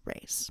one's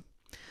race.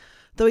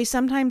 Though he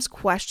sometimes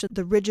questioned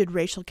the rigid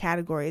racial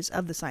categories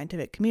of the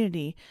scientific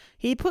community,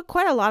 he put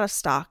quite a lot of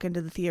stock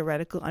into the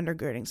theoretical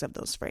undergirdings of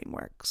those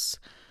frameworks.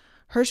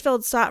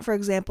 Hirschfeld sought, for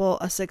example,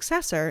 a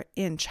successor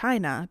in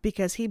China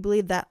because he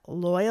believed that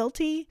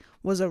loyalty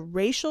was a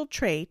racial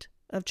trait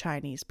of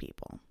Chinese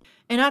people.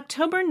 In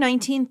October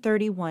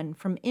 1931,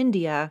 from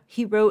India,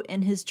 he wrote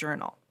in his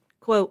journal,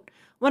 quote,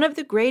 "One of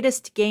the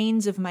greatest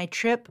gains of my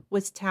trip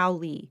was Tao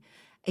Li,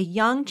 a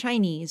young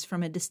Chinese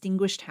from a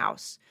distinguished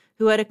house,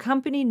 who had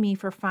accompanied me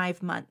for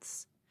 5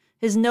 months.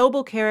 His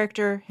noble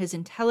character, his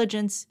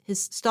intelligence,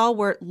 his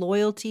stalwart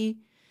loyalty,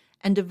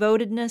 and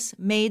devotedness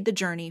made the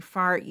journey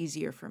far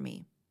easier for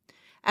me.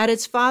 At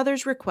his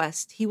father's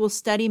request, he will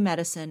study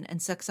medicine and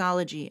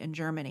sexology in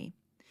Germany.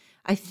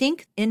 I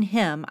think in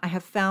him I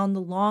have found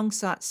the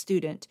long-sought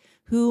student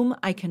whom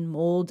I can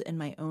mold in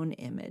my own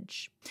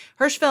image."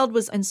 Hirschfeld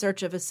was in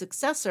search of a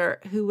successor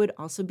who would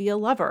also be a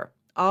lover.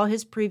 All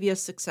his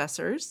previous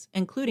successors,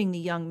 including the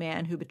young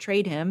man who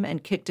betrayed him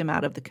and kicked him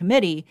out of the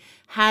committee,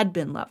 had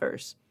been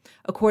lovers.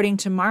 According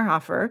to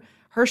Marhofer,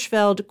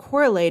 Hirschfeld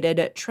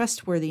correlated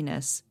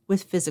trustworthiness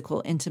with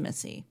physical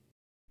intimacy.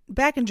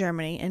 Back in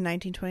Germany in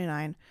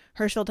 1929,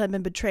 Hirschfeld had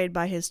been betrayed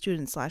by his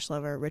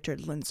student/lover,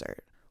 Richard Linzert.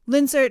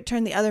 Linzert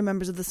turned the other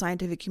members of the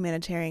Scientific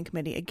Humanitarian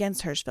Committee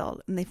against Hirschfeld,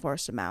 and they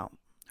forced him out.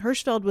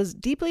 Hirschfeld was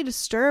deeply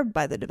disturbed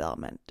by the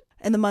development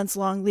and the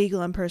months-long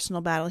legal and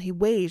personal battle he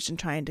waged in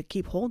trying to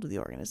keep hold of the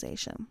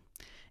organization.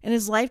 In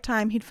his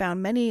lifetime, he'd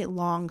found many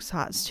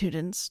long-sought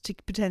students to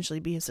potentially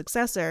be his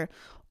successor,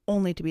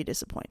 only to be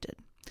disappointed.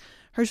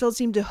 Hirschfeld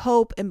seemed to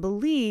hope and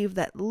believe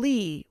that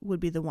Li would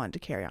be the one to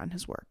carry on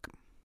his work.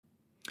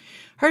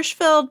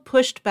 Hirschfeld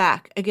pushed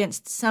back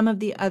against some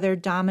of the other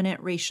dominant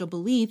racial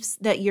beliefs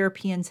that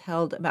Europeans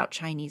held about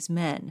Chinese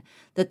men,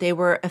 that they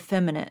were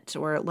effeminate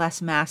or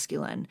less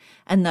masculine,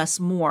 and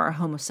thus more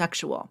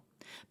homosexual.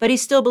 But he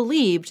still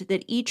believed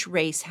that each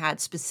race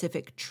had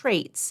specific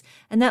traits,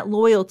 and that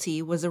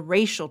loyalty was a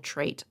racial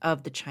trait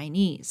of the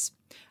Chinese.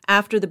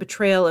 After the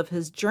betrayal of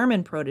his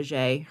German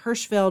protege,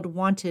 Hirschfeld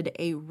wanted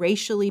a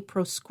racially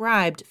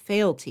proscribed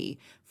fealty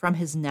from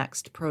his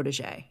next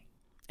protege.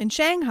 In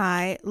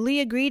Shanghai, Li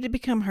agreed to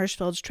become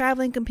Hirschfeld's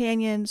traveling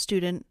companion,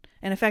 student,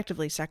 and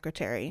effectively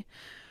secretary.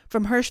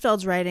 From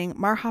Hirschfeld's writing,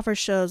 Marhofer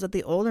shows that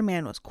the older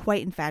man was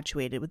quite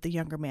infatuated with the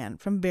younger man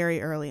from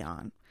very early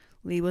on.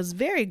 Li was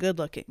very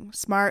good-looking,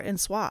 smart, and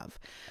suave.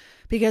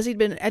 Because he'd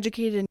been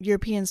educated in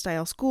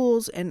European-style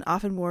schools and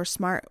often wore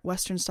smart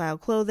Western-style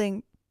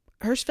clothing,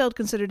 Hirschfeld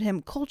considered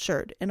him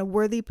cultured and a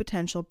worthy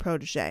potential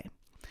protege.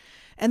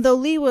 And though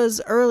Lee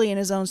was early in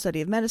his own study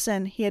of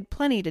medicine, he had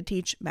plenty to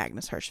teach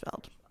Magnus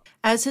Hirschfeld.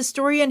 As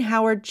historian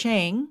Howard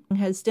Chang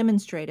has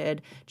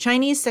demonstrated,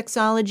 Chinese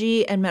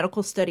sexology and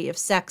medical study of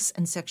sex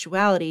and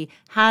sexuality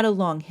had a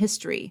long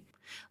history.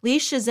 Li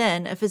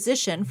Shizhen, a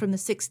physician from the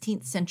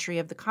 16th century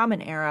of the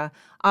Common Era,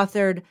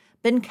 authored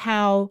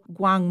Benkao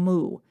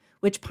Guangmu,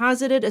 which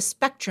posited a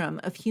spectrum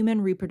of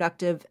human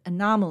reproductive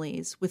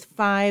anomalies with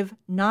 5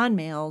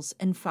 non-males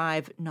and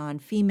 5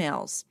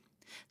 non-females.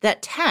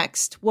 That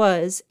text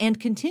was and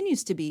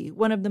continues to be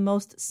one of the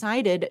most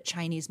cited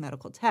Chinese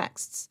medical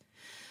texts.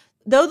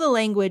 Though the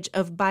language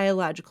of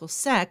biological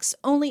sex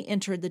only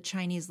entered the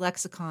Chinese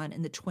lexicon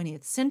in the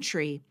 20th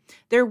century,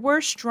 there were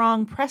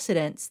strong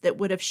precedents that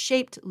would have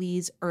shaped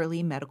Li's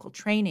early medical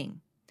training.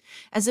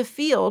 As a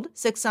field,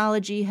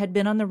 sexology had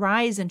been on the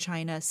rise in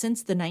China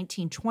since the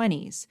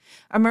 1920s,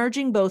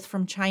 emerging both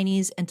from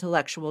Chinese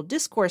intellectual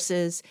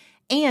discourses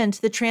and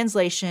the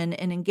translation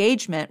and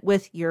engagement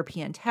with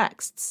European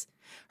texts.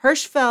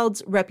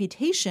 Hirschfeld's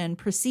reputation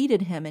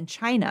preceded him in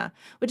China,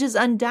 which is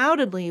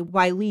undoubtedly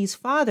why Li's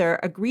father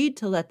agreed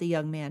to let the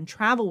young man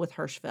travel with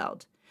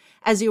Hirschfeld.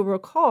 As you'll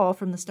recall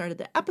from the start of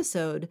the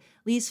episode,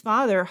 Li's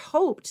father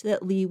hoped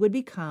that Li would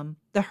become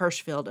the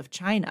Hirschfeld of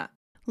China.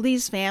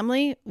 Li's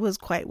family was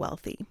quite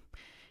wealthy.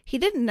 He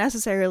didn't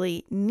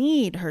necessarily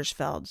need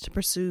Hirschfeld to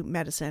pursue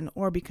medicine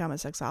or become a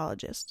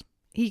sexologist.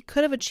 He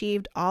could have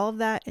achieved all of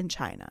that in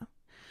China.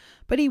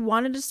 But he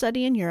wanted to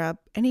study in Europe,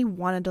 and he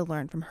wanted to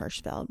learn from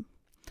Hirschfeld.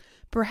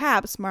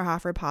 Perhaps,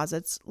 Marhofer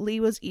posits, Li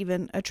was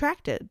even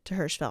attracted to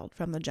Hirschfeld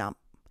from the jump.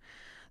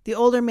 The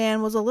older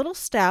man was a little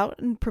stout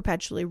and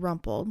perpetually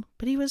rumpled,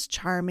 but he was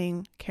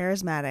charming,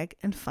 charismatic,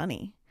 and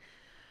funny.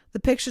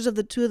 The pictures of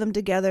the two of them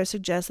together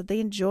suggest that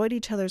they enjoyed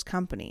each other's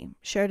company,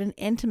 shared an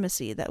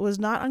intimacy that was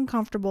not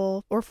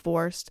uncomfortable or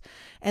forced,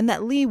 and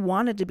that Li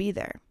wanted to be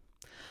there.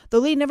 Though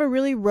Li never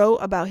really wrote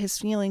about his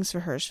feelings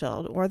for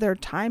Hirschfeld or their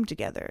time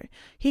together,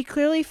 he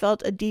clearly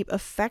felt a deep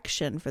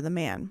affection for the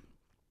man.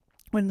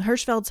 When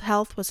Hirschfeld's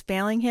health was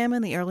failing him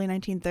in the early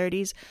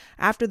 1930s,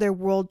 after their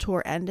world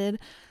tour ended,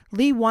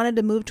 Li wanted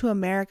to move to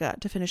America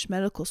to finish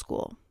medical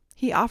school.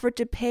 He offered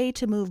to pay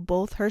to move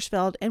both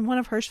Hirschfeld and one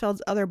of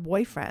Hirschfeld's other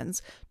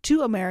boyfriends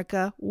to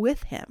America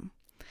with him.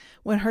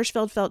 When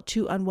Hirschfeld felt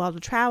too unwell to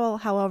travel,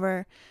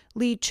 however,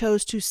 Li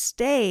chose to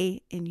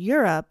stay in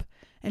Europe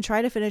and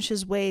try to finish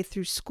his way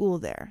through school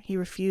there. He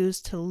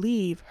refused to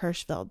leave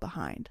Hirschfeld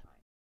behind.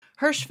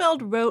 Hirschfeld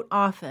wrote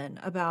often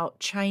about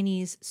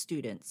Chinese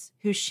students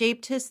who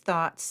shaped his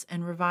thoughts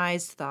and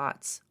revised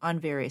thoughts on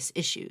various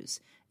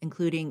issues,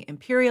 including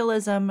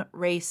imperialism,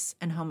 race,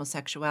 and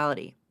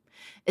homosexuality.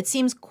 It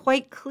seems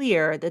quite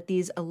clear that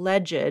these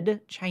alleged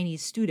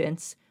Chinese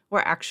students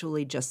were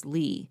actually just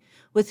Li,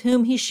 with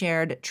whom he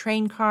shared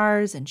train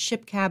cars and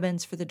ship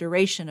cabins for the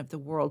duration of the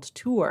world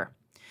tour.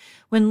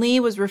 When Li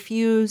was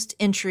refused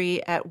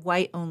entry at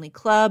white-only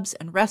clubs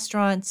and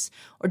restaurants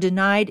or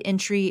denied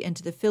entry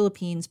into the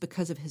Philippines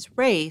because of his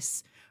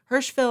race,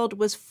 Hirschfeld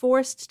was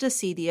forced to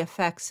see the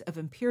effects of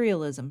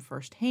imperialism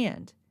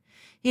firsthand.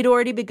 He had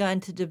already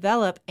begun to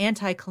develop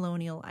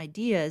anti-colonial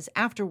ideas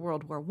after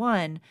World War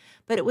I,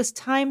 but it was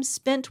time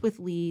spent with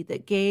Li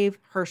that gave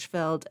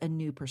Hirschfeld a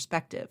new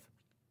perspective.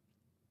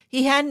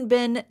 He hadn't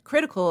been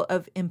critical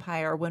of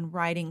empire when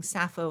writing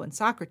Sappho and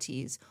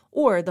Socrates,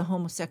 or the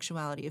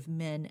homosexuality of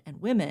men and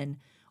women,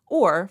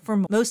 or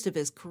for most of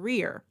his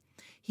career.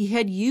 He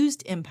had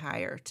used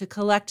empire to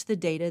collect the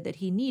data that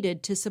he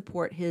needed to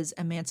support his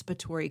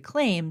emancipatory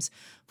claims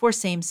for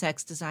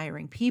same-sex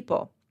desiring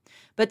people.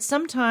 But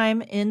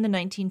sometime in the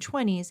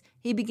 1920s,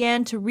 he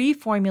began to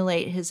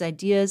reformulate his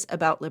ideas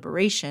about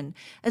liberation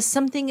as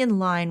something in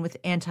line with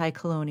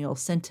anti-colonial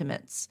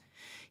sentiments.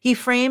 He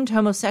framed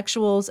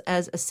homosexuals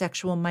as a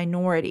sexual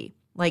minority,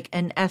 like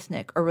an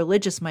ethnic or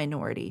religious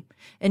minority,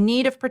 in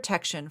need of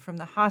protection from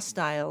the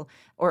hostile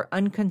or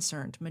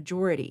unconcerned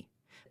majority.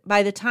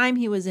 By the time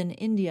he was in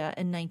India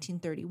in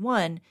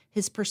 1931,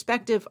 his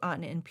perspective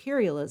on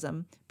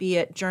imperialism, be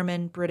it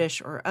German,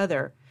 British, or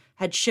other,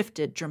 had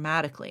shifted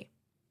dramatically.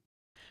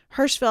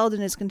 Hirschfeld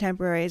and his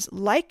contemporaries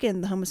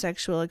likened the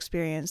homosexual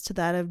experience to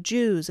that of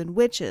Jews and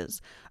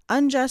witches,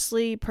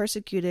 unjustly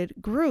persecuted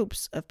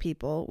groups of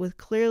people with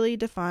clearly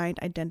defined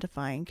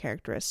identifying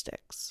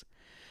characteristics.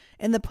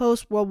 In the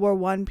post-World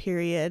War I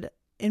period,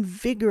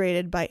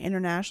 invigorated by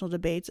international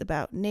debates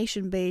about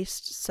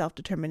nation-based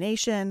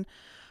self-determination,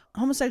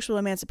 homosexual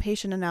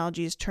emancipation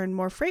analogies turned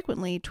more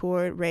frequently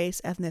toward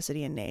race,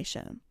 ethnicity, and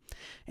nation.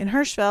 In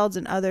Hirschfeld's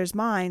and others'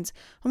 minds,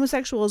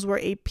 homosexuals were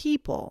a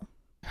people.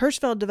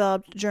 Hirschfeld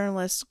developed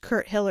journalist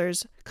Kurt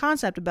Hiller's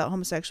concept about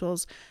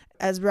homosexuals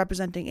as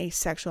representing a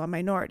sexual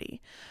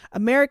minority.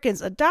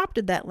 Americans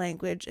adopted that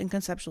language and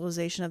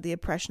conceptualization of the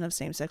oppression of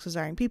same-sex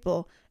desiring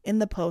people in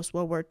the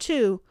post-World War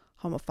II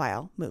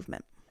homophile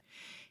movement.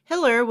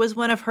 Hiller was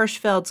one of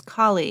Hirschfeld's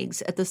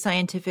colleagues at the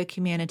Scientific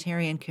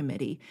Humanitarian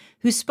Committee,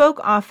 who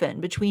spoke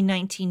often between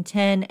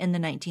 1910 and the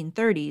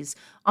 1930s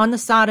on the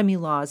sodomy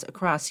laws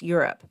across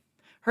Europe.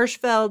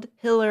 Hirschfeld,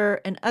 Hiller,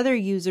 and other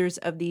users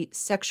of the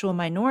sexual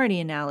minority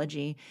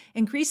analogy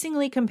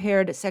increasingly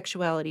compared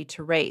sexuality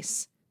to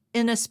race.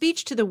 In a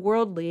speech to the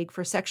World League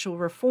for Sexual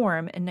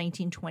Reform in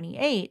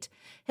 1928,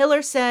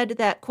 Hiller said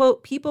that,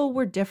 quote, people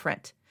were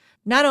different,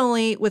 not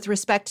only with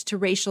respect to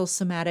racial,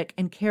 somatic,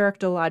 and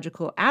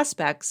characterological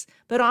aspects,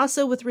 but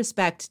also with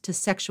respect to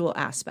sexual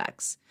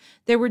aspects.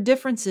 There were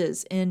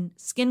differences in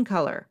skin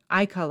color,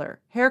 eye color,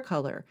 hair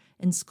color,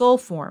 in skull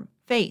form,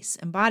 face,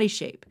 and body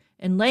shape,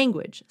 in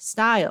language,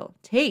 style,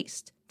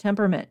 taste,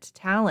 temperament,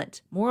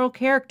 talent, moral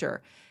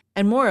character,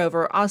 and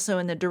moreover, also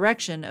in the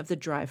direction of the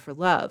drive for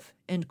love,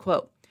 end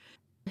quote.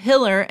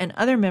 Hiller and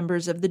other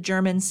members of the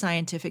German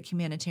Scientific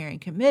Humanitarian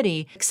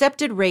Committee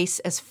accepted race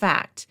as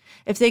fact.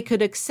 If they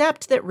could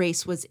accept that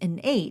race was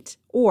innate,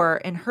 or,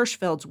 in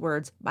Hirschfeld's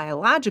words,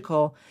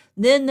 biological,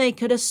 then they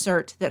could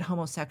assert that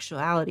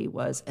homosexuality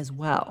was as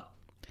well.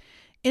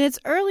 In its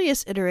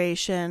earliest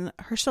iteration,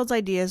 Hirschfeld's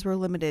ideas were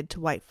limited to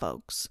white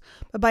folks.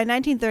 But by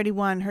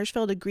 1931,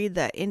 Hirschfeld agreed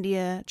that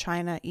India,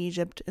 China,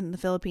 Egypt, and the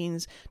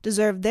Philippines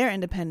deserved their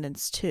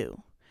independence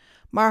too.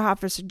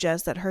 Marhofer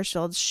suggests that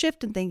Hirschfeld's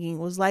shift in thinking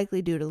was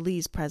likely due to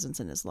Lee's presence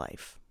in his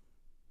life.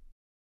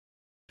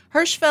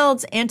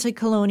 Hirschfeld's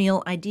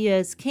anti-colonial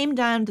ideas came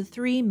down to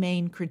three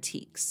main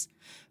critiques.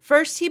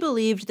 First, he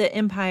believed that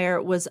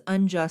empire was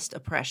unjust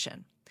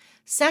oppression.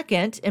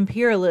 Second,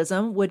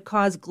 imperialism would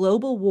cause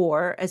global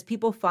war as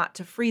people fought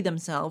to free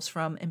themselves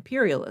from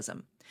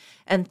imperialism.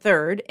 And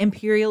third,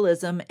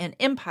 imperialism and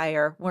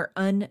empire were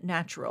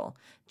unnatural,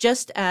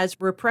 just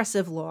as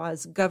repressive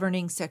laws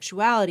governing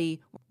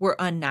sexuality were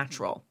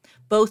unnatural.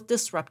 Both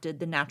disrupted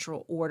the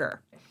natural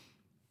order.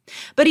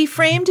 But he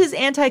framed his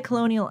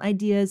anti-colonial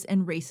ideas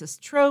in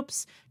racist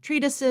tropes,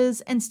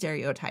 treatises, and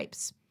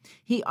stereotypes.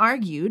 He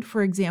argued,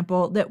 for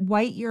example, that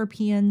white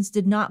Europeans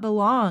did not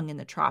belong in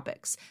the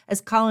tropics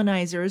as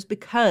colonizers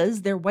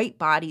because their white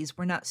bodies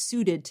were not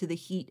suited to the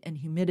heat and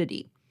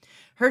humidity.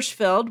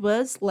 Hirschfeld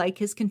was like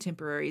his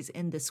contemporaries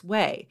in this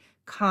way.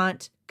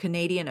 Kant,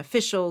 Canadian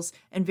officials,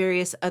 and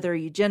various other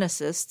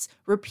eugenicists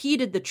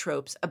repeated the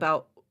tropes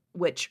about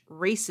which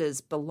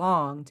races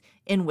belonged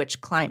in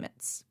which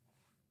climates.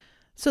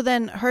 So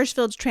then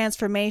Hirschfeld's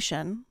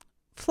transformation,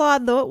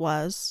 flawed though it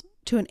was,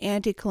 to an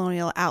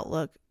anti-colonial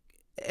outlook,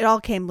 it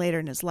all came later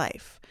in his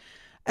life.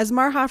 As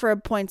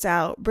Marhofer points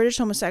out, British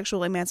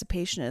homosexual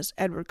emancipationist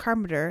Edward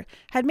Carpenter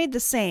had made the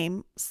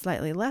same,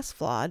 slightly less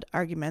flawed,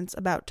 arguments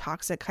about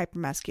toxic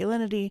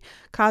hypermasculinity,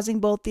 causing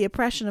both the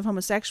oppression of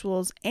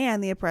homosexuals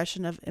and the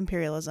oppression of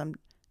imperialism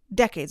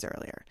decades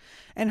earlier.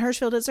 And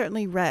Hirschfeld had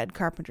certainly read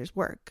Carpenter's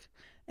work.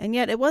 And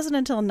yet it wasn't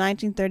until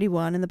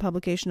 1931 in the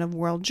publication of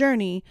World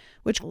Journey,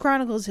 which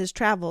chronicles his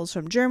travels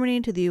from Germany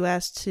to the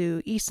U.S.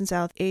 to East and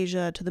South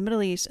Asia to the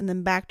Middle East and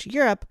then back to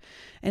Europe,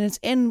 and it's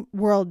in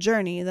World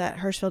Journey that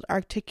Hirschfeld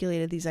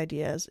articulated these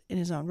ideas in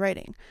his own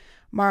writing.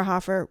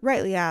 Marhofer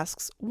rightly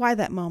asks, why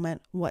that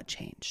moment? What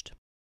changed?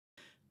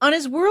 On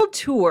his world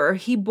tour,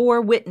 he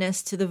bore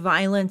witness to the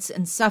violence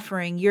and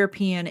suffering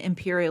European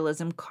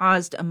imperialism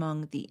caused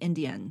among the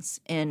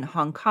Indians in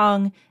Hong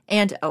Kong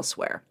and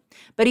elsewhere.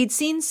 But he'd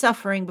seen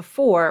suffering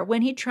before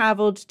when he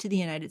traveled to the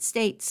United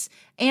States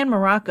and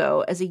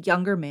Morocco as a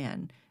younger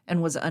man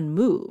and was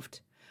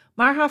unmoved.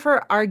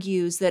 Marhofer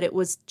argues that it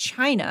was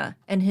China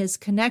and his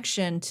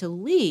connection to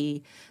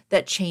Lee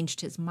that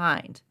changed his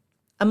mind.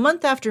 A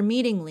month after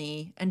meeting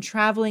Lee and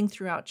traveling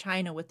throughout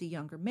China with the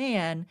younger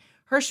man,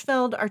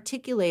 Hirschfeld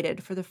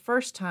articulated for the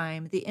first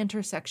time the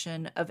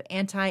intersection of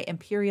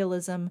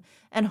anti-imperialism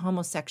and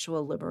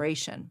homosexual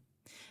liberation.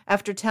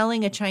 After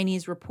telling a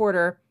Chinese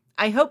reporter,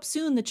 "I hope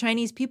soon the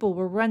Chinese people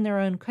will run their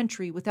own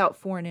country without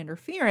foreign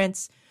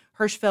interference,"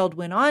 Hirschfeld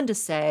went on to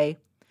say,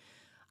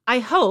 "I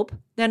hope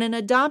that in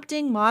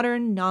adopting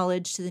modern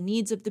knowledge to the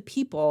needs of the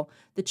people,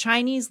 the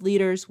Chinese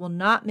leaders will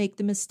not make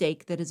the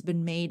mistake that has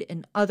been made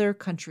in other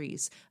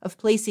countries of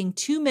placing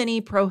too many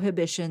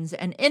prohibitions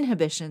and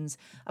inhibitions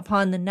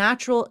upon the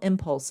natural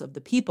impulse of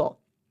the people.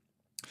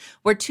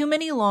 Where too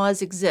many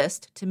laws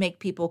exist to make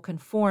people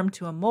conform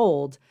to a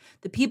mold,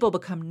 the people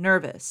become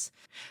nervous.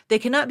 They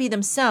cannot be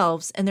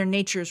themselves and their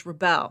natures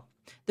rebel.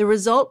 The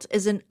result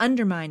is an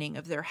undermining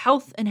of their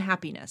health and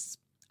happiness.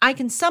 I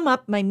can sum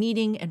up my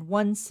meeting in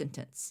one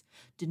sentence.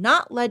 Do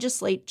not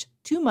legislate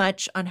too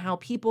much on how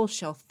people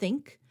shall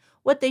think,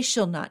 what they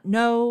shall not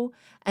know,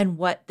 and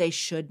what they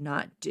should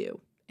not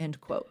do." End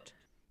quote.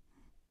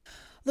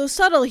 Though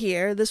subtle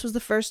here, this was the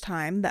first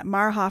time that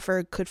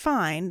Marhofer could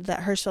find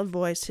that Hirschfeld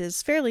voiced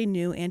his fairly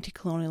new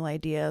anti-colonial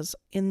ideas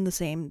in the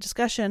same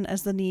discussion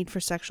as the need for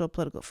sexual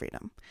political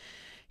freedom.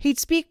 He'd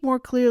speak more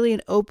clearly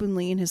and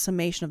openly in his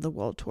summation of the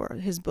world tour,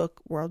 his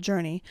book World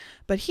Journey,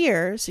 but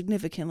here,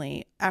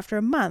 significantly, after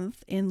a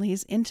month in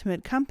Lee's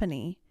intimate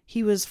company,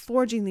 he was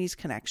forging these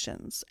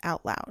connections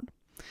out loud.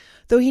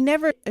 Though he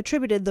never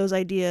attributed those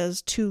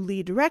ideas to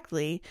Lee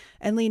directly,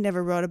 and Lee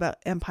never wrote about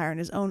empire in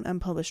his own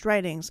unpublished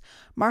writings,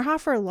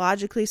 Marhofer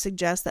logically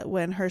suggests that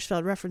when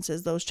Hirschfeld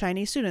references those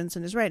Chinese students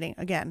in his writing,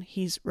 again,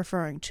 he's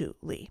referring to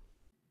Lee.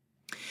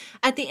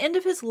 At the end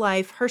of his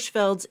life,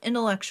 Hirschfeld's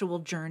intellectual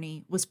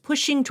journey was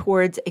pushing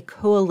towards a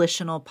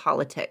coalitional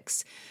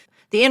politics,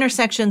 the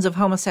intersections of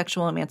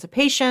homosexual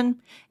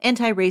emancipation,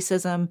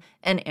 anti-racism,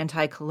 and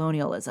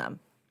anti-colonialism.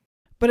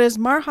 But as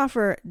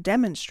Marhofer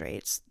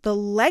demonstrates, the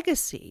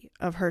legacy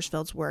of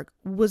Hirschfeld's work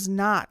was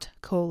not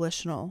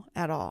coalitional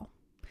at all.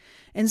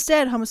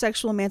 Instead,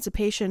 homosexual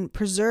emancipation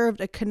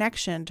preserved a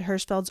connection to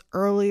Hirschfeld's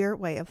earlier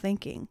way of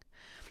thinking.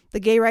 The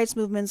gay rights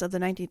movements of the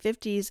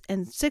 1950s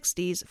and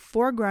 60s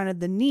foregrounded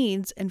the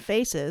needs and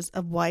faces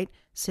of white,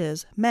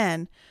 cis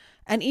men,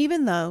 and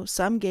even though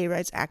some gay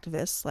rights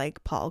activists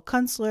like Paul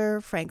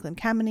Kunstler, Franklin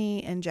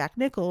Kameny, and Jack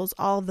Nichols,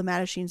 all of the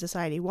Mattachine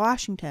Society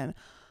Washington,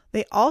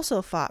 they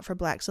also fought for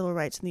black civil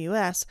rights in the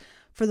U.S.,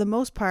 for the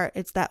most part,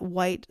 it's that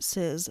white,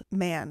 cis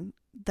man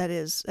that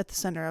is at the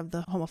center of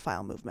the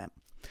homophile movement.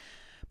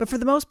 But for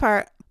the most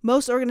part,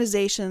 most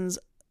organizations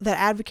that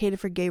advocated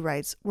for gay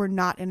rights were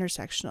not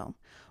intersectional,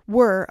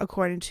 were,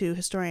 according to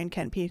historian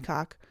Kent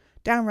Peacock,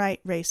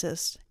 downright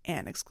racist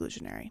and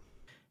exclusionary.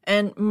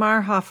 And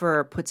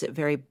Marhofer puts it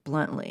very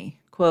bluntly,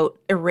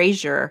 quote,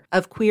 erasure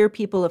of queer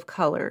people of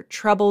color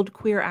troubled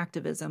queer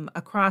activism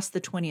across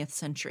the 20th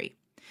century,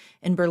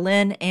 in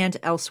Berlin and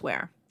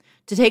elsewhere.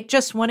 To take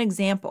just one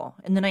example,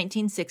 in the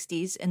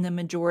 1960s, in the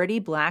majority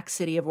black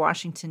city of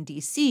Washington,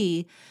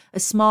 D.C., a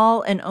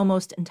small and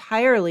almost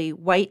entirely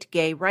white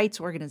gay rights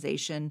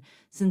organization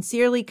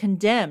sincerely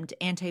condemned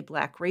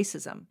anti-black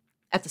racism.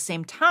 At the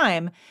same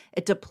time,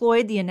 it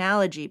deployed the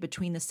analogy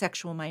between the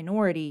sexual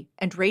minority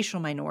and racial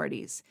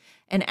minorities,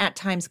 and at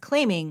times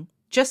claiming,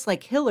 just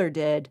like Hitler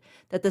did,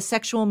 that the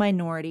sexual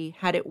minority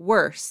had it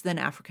worse than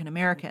African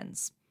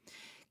Americans.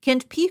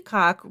 Kent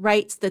Peacock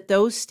writes that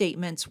those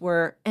statements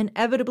were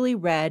inevitably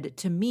read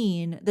to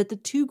mean that the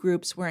two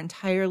groups were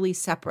entirely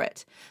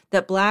separate,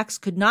 that blacks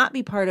could not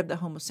be part of the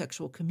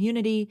homosexual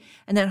community,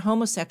 and that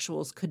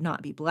homosexuals could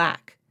not be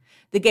black.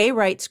 The gay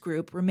rights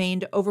group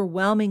remained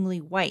overwhelmingly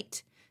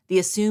white. The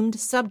assumed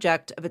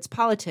subject of its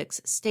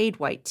politics stayed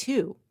white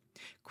too.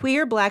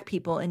 Queer black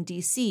people in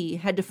D.C.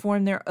 had to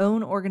form their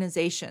own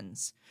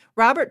organizations.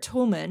 Robert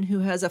Tolman, who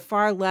has a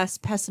far less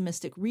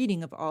pessimistic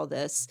reading of all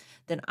this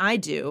than I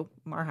do,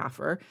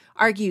 Marhofer,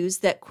 argues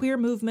that queer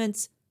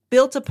movements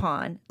built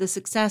upon the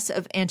success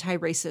of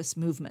anti-racist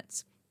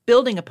movements.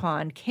 Building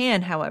upon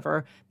can,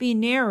 however, be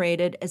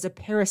narrated as a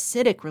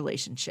parasitic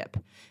relationship.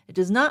 It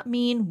does not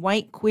mean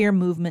white queer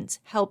movements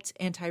helped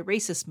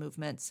anti-racist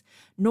movements,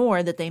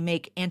 nor that they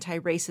make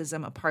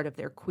anti-racism a part of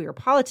their queer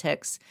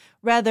politics,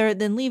 rather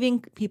than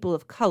leaving people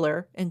of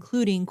color,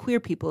 including queer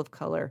people of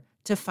color,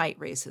 to fight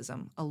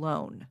racism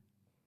alone.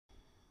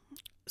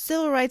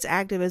 Civil rights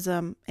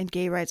activism and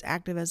gay rights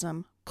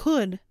activism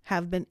could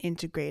have been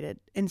integrated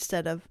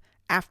instead of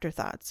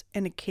afterthoughts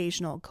and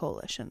occasional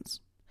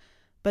coalitions.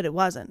 But it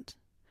wasn't.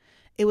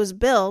 It was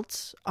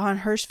built on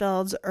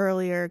Hirschfeld's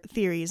earlier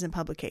theories and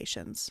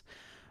publications,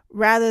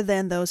 rather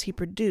than those he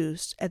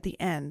produced at the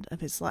end of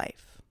his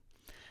life.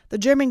 The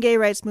German gay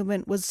rights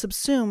movement was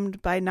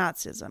subsumed by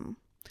Nazism.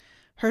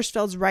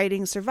 Hirschfeld's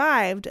writings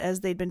survived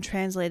as they'd been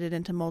translated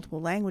into multiple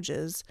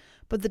languages,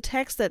 but the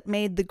texts that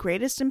made the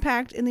greatest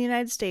impact in the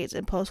United States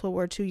and post-World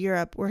War II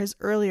Europe were his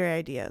earlier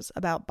ideas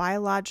about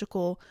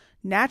biological,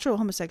 natural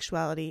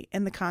homosexuality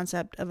and the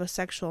concept of a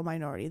sexual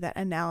minority, that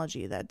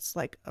analogy that's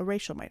like a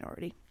racial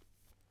minority.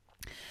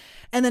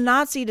 And the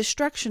Nazi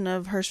destruction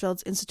of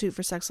Hirschfeld's Institute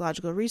for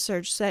Sexological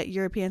Research set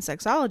European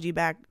sexology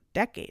back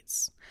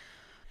decades.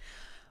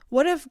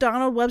 What if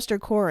Donald Webster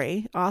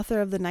Corey, author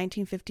of the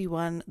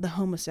 1951 The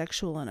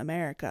Homosexual in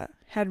America,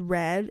 had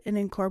read and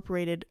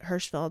incorporated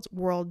Hirschfeld's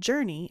World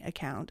Journey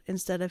account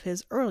instead of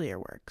his earlier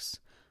works?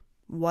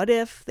 What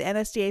if the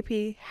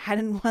NSDAP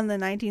hadn't won the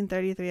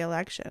 1933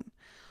 election?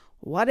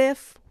 What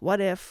if?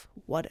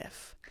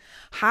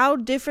 How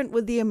different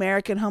would the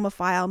American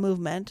homophile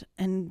movement,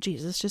 and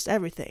Jesus, just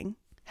everything,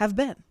 have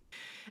been?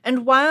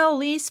 And while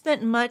Lee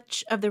spent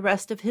much of the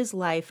rest of his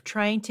life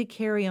trying to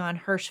carry on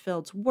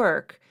Hirschfeld's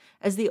work,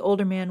 as the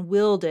older man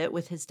willed it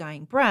with his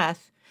dying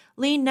breath,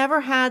 Lee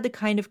never had the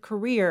kind of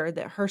career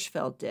that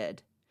Hirschfeld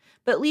did.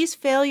 But Lee's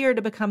failure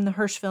to become the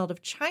Hirschfeld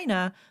of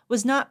China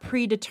was not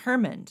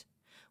predetermined.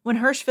 When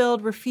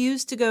Hirschfeld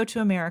refused to go to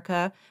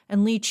America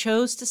and Lee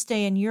chose to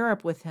stay in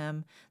Europe with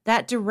him,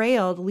 that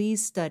derailed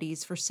Lee's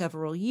studies for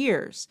several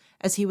years,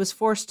 as he was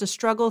forced to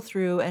struggle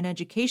through an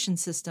education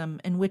system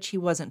in which he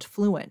wasn't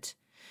fluent.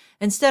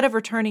 Instead of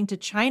returning to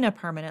China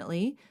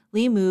permanently,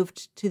 Lee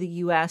moved to the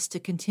U.S. to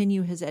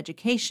continue his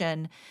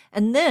education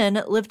and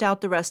then lived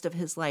out the rest of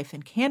his life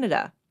in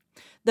Canada.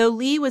 Though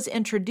Lee was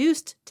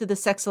introduced to the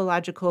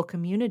sexological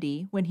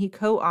community when he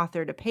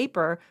co-authored a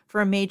paper for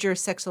a major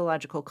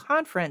sexological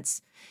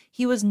conference,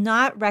 he was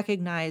not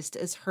recognized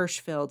as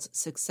Hirschfeld's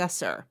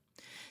successor.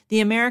 The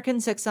American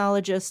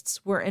sexologists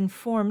were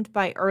informed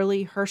by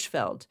early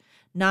Hirschfeld,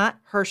 not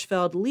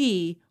Hirschfeld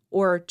Lee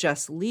or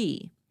just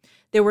Lee.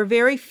 There were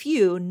very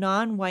few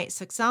non-white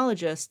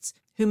sexologists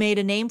who made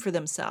a name for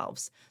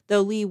themselves,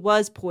 though Lee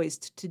was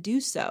poised to do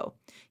so.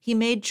 He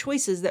made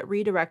choices that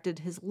redirected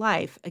his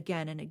life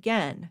again and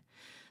again.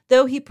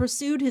 Though he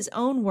pursued his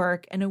own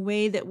work in a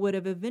way that would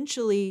have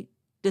eventually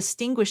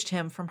distinguished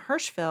him from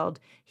Hirschfeld,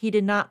 he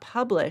did not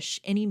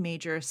publish any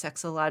major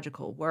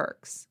sexological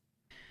works.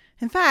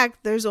 In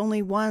fact, there's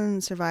only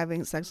one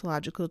surviving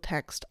sexological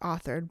text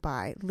authored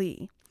by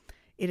Lee.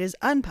 It is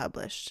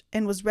unpublished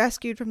and was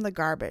rescued from the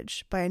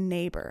garbage by a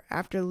neighbor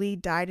after Lee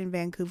died in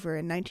Vancouver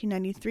in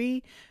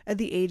 1993 at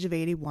the age of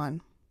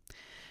 81.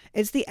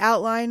 It's the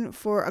outline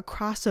for a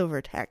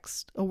crossover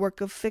text, a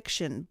work of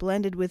fiction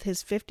blended with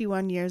his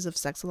 51 years of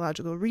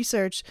sexological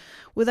research,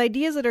 with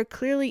ideas that are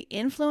clearly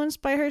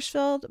influenced by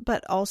Hirschfeld,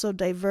 but also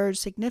diverge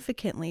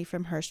significantly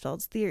from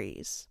Hirschfeld's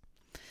theories.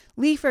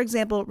 Lee, for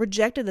example,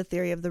 rejected the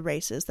theory of the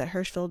races that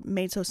Hirschfeld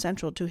made so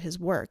central to his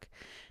work,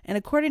 and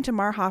according to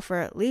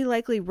Marhofer, Lee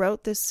likely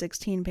wrote this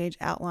 16-page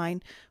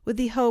outline with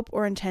the hope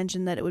or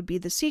intention that it would be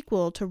the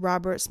sequel to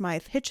Robert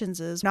Smythe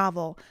Hitchens's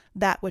novel,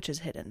 That Which Is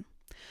Hidden.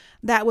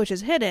 That Which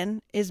Is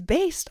Hidden is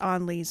based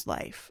on Lee's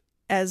life,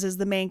 as is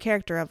the main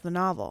character of the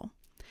novel.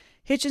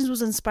 Hitchens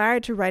was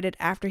inspired to write it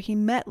after he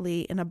met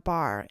Lee in a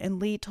bar, and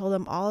Lee told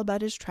him all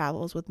about his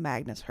travels with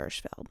Magnus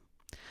Hirschfeld.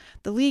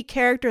 The lead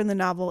character in the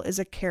novel is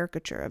a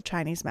caricature of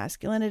Chinese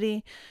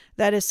masculinity,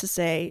 that is to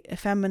say,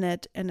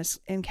 effeminate and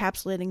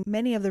encapsulating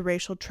many of the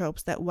racial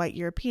tropes that white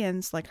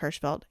Europeans like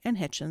Hirschfeld and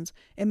Hitchens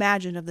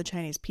imagine of the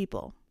Chinese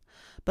people.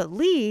 But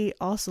Lee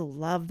also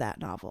loved that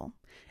novel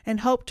and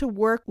hoped to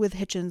work with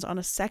Hitchens on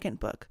a second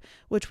book,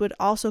 which would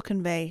also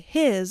convey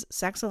his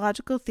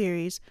sexological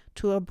theories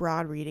to a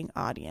broad reading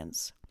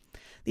audience.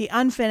 The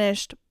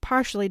unfinished,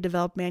 partially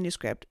developed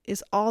manuscript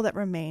is all that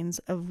remains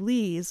of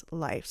Lee's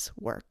life's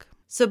work.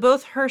 So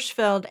both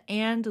Hirschfeld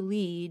and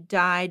Lee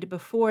died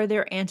before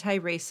their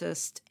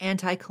anti-racist,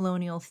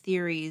 anti-colonial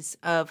theories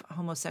of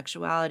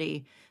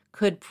homosexuality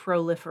could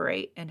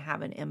proliferate and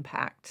have an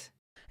impact.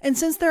 And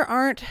since there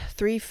aren't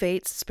three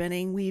fates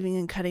spinning, weaving,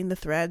 and cutting the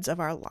threads of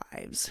our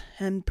lives,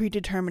 and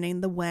predetermining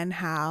the when,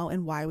 how,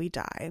 and why we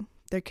die,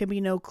 there can be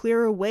no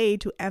clearer way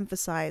to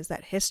emphasize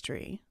that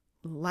history,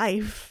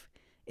 life,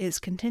 is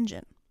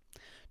contingent.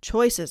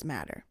 Choices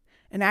matter,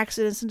 and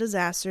accidents and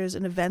disasters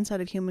and events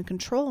out of human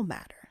control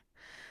matter.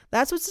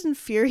 That's what's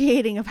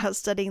infuriating about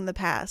studying the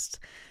past,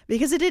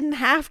 because it didn't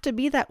have to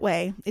be that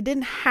way. It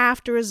didn't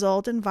have to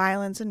result in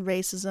violence and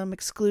racism,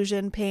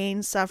 exclusion,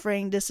 pain,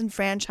 suffering,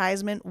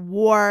 disenfranchisement,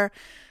 war,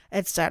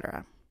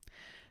 etc.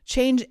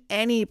 Change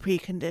any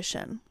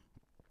precondition.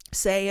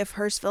 Say if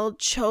Hirschfeld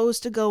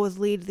chose to go with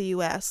Lee to the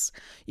U.S.,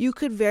 you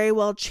could very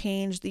well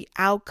change the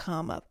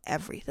outcome of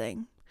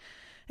everything.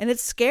 And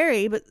it's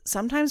scary, but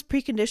sometimes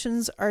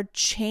preconditions are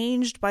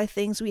changed by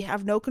things we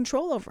have no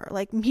control over,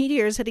 like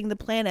meteors hitting the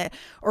planet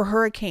or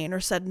hurricane or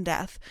sudden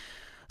death.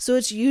 So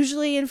it's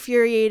usually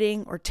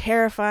infuriating or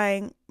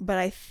terrifying, but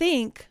I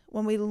think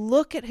when we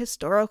look at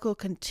historical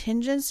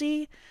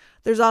contingency,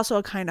 there's also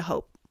a kind of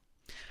hope.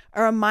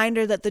 A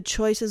reminder that the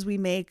choices we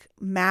make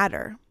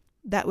matter,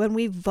 that when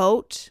we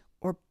vote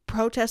or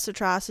protest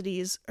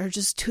atrocities or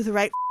just do the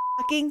right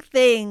fucking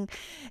thing,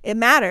 it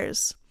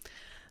matters.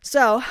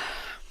 So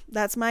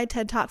that's my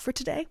TED Talk for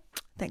today.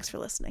 Thanks for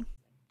listening.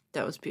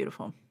 That was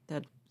beautiful.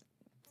 That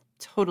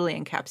totally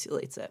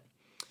encapsulates it.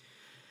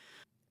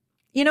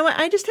 You know what?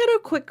 I just had a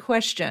quick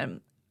question.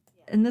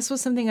 And this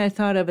was something I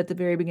thought of at the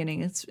very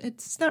beginning.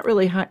 It's not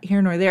really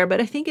here nor there, but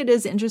I think it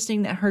is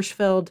interesting that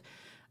Hirschfeld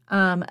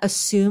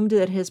assumed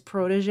that his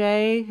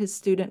protege, his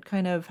student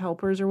kind of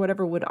helpers or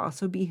whatever, would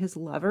also be his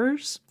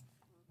lovers.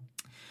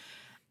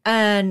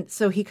 And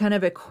so he kind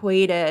of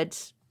equated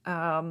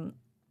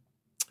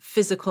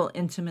physical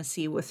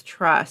intimacy with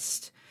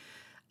trust.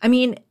 I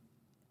mean,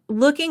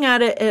 looking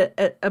at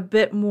it a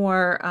bit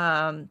more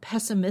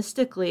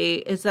pessimistically,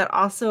 is that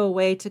also a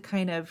way to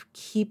kind of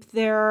keep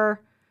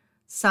their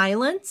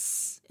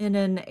silence in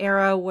an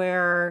era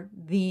where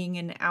being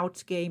an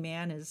out gay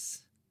man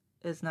is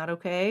not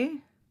okay?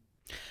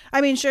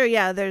 I mean, sure,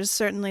 yeah, there's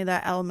certainly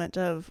that element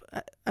of,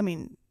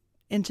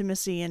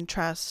 intimacy and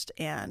trust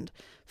and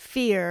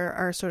fear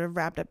are sort of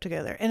wrapped up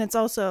together. And it's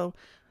also,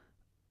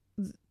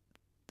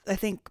 I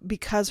think,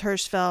 because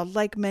Hirschfeld,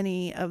 like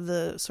many of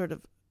the sort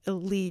of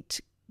elite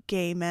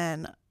gay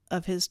men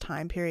of his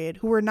time period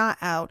who were not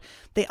out,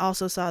 they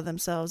also saw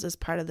themselves as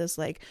part of this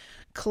like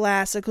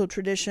classical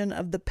tradition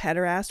of the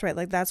pederast, right?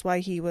 Like that's why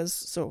he was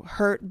so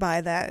hurt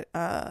by that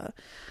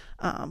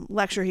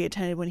lecture he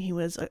attended when he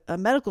was a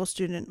medical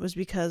student, was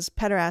because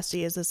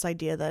pederasty is this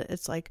idea that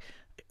it's like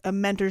a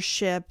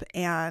mentorship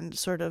and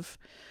sort of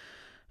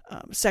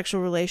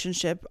sexual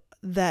relationship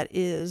that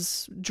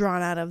is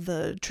drawn out of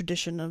the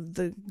tradition of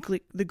the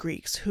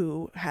Greeks,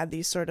 who had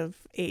these sort of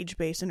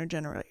age-based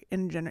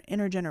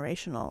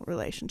intergenerational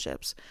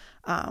relationships.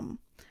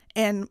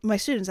 And my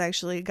students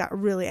actually got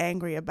really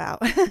angry about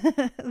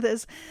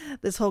this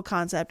whole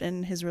concept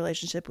and his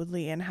relationship with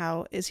Lee, and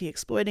how is he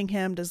exploiting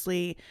him? Does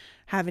Lee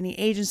have any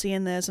agency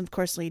in this? And of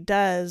course Lee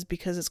does,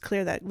 because it's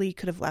clear that Lee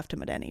could have left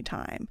him at any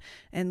time.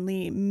 And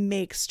Lee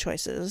makes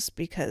choices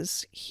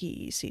because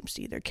he seems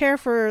to either care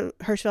for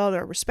Hirschfeld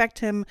or respect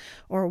him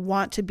or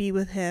want to be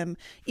with him,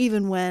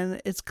 even when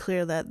it's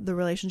clear that the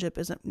relationship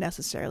isn't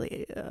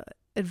necessarily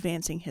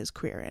advancing his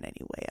career in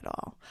any way at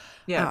all.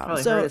 Yeah,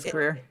 probably hurt his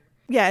career.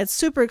 Yeah, it's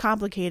super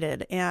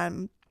complicated,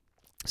 and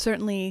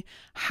certainly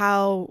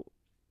how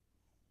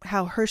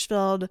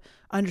Hirschfeld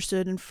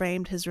understood and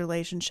framed his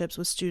relationships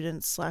with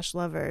students /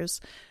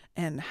 lovers,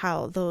 and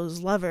how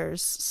those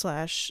lovers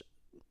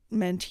 /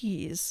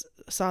 mentees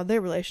saw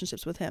their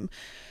relationships with him.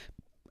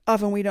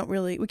 Often we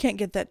can't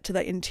get that to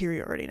that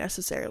interiority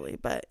necessarily,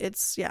 but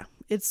it's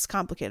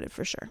complicated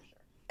for sure.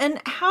 And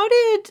how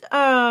did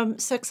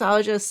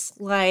sexologists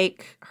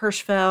like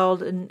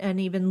Hirschfeld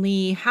and even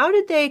Lee, how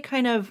did they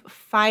kind of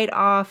fight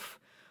off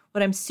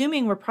what I'm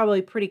assuming were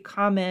probably pretty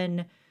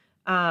common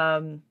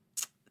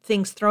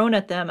things thrown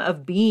at them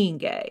of being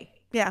gay?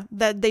 Yeah,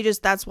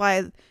 that's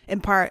why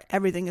in part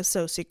everything is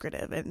so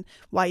secretive, and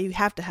why you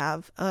have to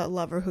have a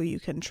lover who you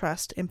can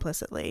trust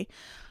implicitly,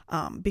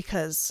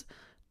 because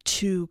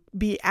to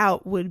be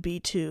out would be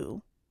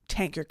to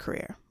tank your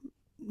career,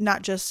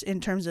 not just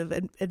in terms of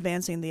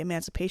advancing the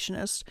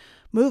emancipationist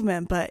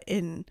movement, but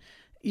in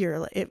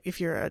if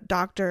you're a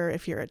doctor,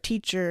 if you're a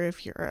teacher,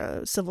 if you're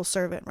a civil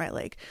servant, right?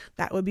 Like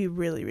that would be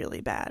really,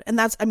 really bad. And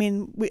that's,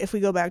 if we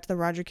go back to the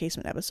Roger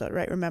Casement episode,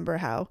 right? Remember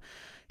how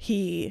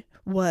he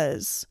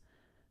was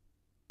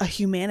a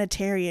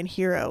humanitarian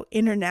hero,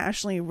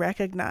 internationally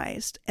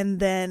recognized, and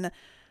then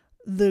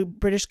the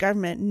British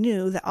government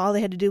knew that all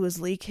they had to do was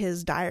leak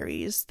his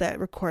diaries that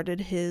recorded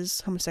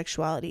his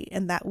homosexuality,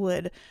 and that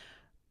would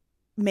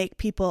make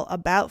people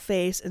about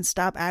face and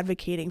stop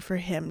advocating for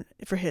him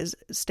for his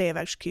stay of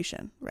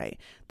execution, right?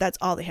 That's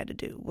all they had to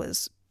do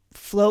was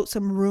float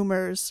some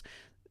rumors,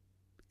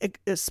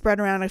 spread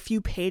around a few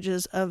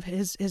pages of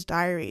his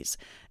diaries,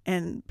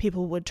 and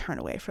people would turn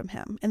away from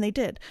him. And they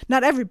did.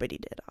 Not everybody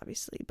did,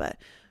 obviously, but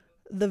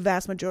the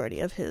vast majority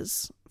of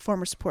his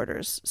former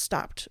supporters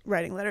stopped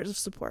writing letters of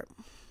support.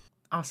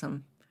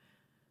 Awesome.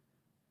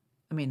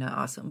 Not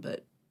awesome,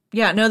 but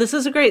yeah, no, this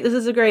is a great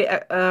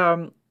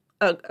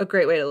a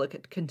great way to look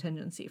at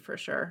contingency for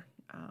sure.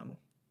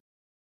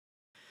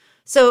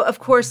 So of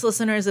course,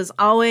 listeners, as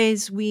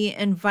always, we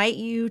invite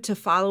you to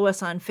follow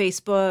us on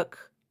Facebook,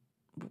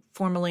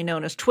 formerly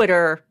known as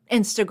Twitter,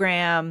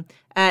 Instagram,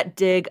 at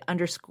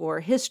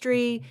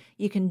dig_history.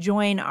 You can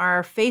join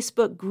our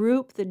Facebook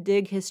group, the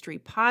Dig History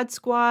Pod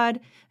Squad.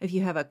 If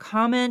you have a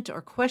comment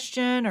or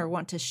question or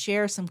want to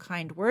share some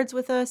kind words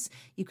with us,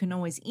 you can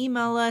always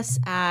email us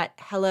at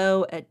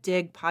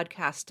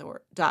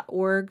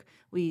hello@digpodcast.org.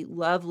 We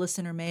love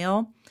listener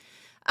mail.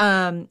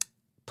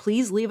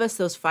 Please leave us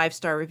those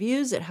 5-star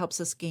reviews. It helps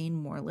us gain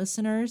more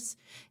listeners.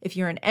 If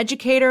you're an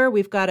educator,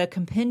 we've got a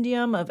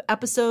compendium of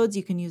episodes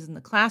you can use in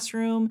the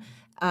classroom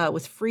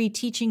with free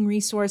teaching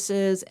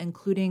resources,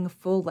 including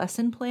full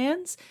lesson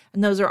plans.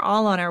 And those are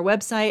all on our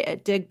website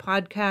at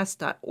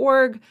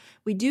digpodcast.org.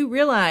 We do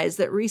realize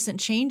that recent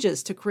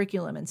changes to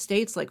curriculum in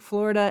states like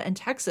Florida and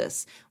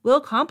Texas will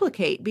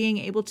complicate being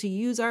able to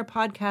use our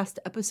podcast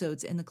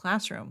episodes in the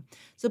classroom.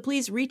 So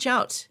please reach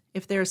out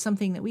if there's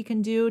something that we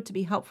can do to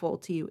be helpful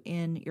to you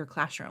in your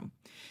classroom.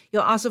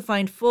 You'll also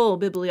find full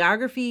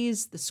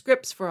bibliographies, the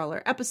scripts for all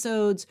our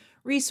episodes,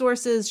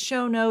 resources,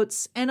 show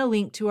notes, and a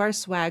link to our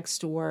swag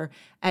store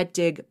at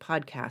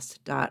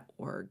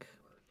digpodcast.org.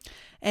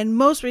 And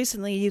most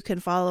recently, you can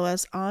follow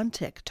us on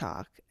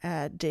TikTok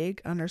at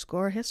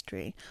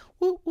dig_history.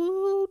 Woot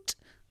woot.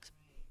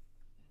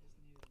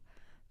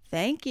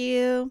 Thank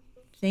you.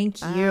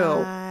 Thank you.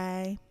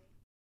 Bye.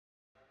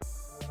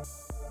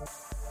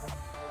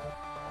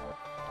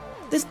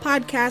 This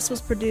podcast was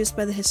produced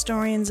by the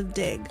historians of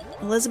Dig,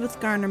 Elizabeth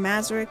Garner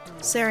Mazurek,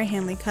 Sarah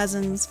Hanley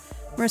Cousins,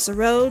 Marissa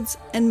Rhodes,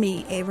 and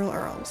me, Avril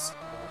Earls.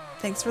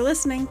 Thanks for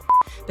listening.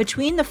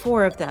 Between the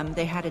 4 of them,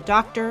 they had a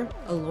doctor,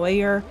 a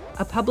lawyer,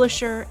 a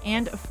publisher,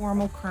 and a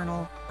former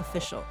colonial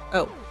official.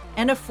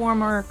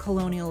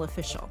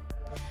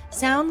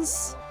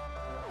 Sounds...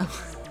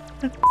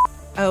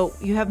 Oh,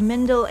 you have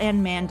Mendel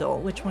and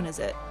Mandel. Which one is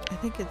it? I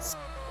think it's...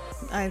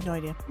 I have no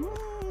idea.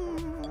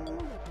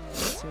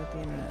 Let's see what the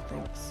internet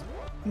thinks.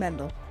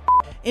 Mendel.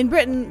 In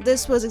Britain,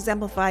 this was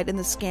exemplified in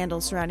the scandal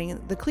surrounding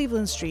the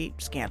Cleveland Street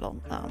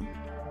scandal.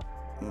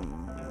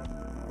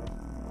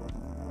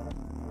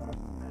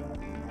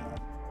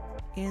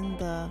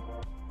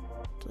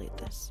 Delete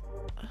this.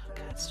 Oh,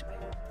 God, stupid.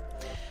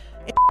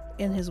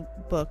 In his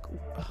book,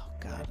 oh,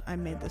 God, I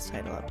made this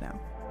title up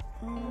now.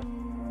 Oh,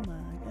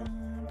 my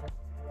God.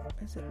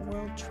 Is it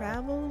World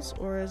Travels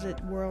or is it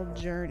World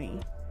Journey?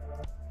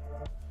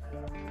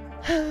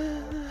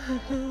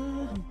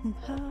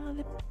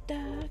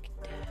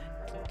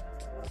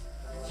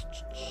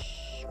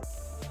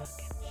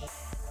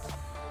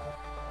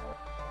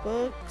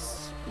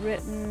 Books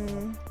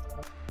written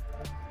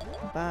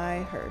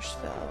by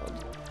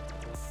Hirschfeld.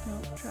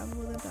 No,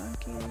 Travel with a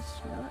Donkey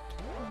is not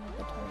one of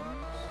the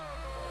titles.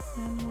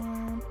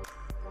 And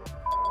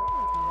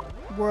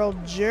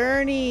World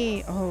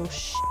Journey. Oh,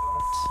 shit.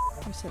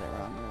 I said it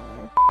wrong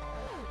earlier.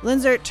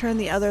 Linzert turned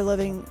the other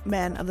living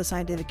men of the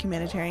Scientific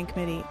Humanitarian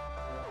Committee.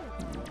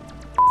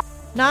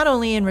 Not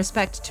only in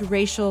respect to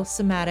racial,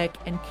 somatic,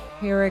 and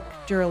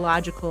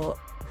characterological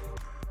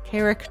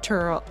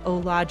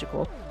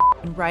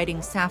in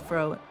writing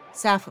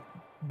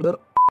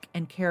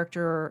and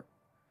character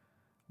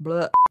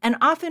and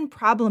often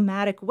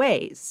problematic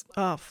ways.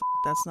 Oh,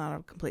 that's not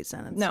a complete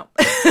sentence. No.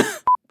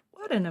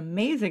 What an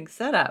amazing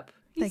setup.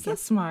 He's so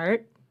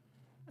smart.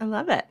 I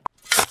love it.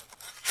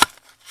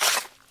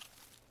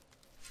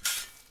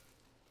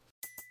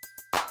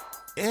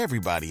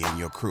 Everybody in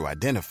your crew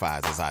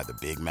identifies as either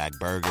Big Mac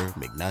Burger,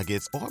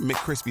 McNuggets, or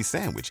McCrispy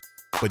Sandwich.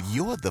 But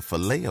you're the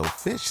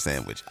Filet-O-Fish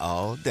Sandwich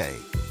all day.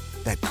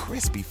 That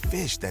crispy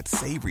fish, that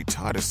savory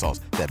tartar sauce,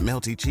 that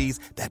melty cheese,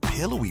 that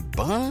pillowy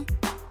bun.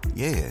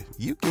 Yeah,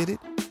 you get it.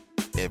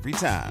 Every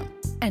time.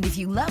 And if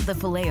you love the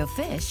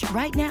Filet-O-Fish,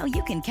 right now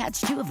you can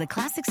catch 2 of the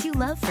classics you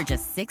love for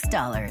just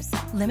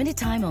 $6. Limited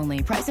time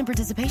only. Price and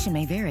participation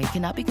may vary.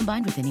 Cannot be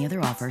combined with any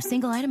other offer.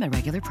 Single item at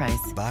regular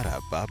price.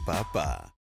 Ba-da-ba-ba-ba.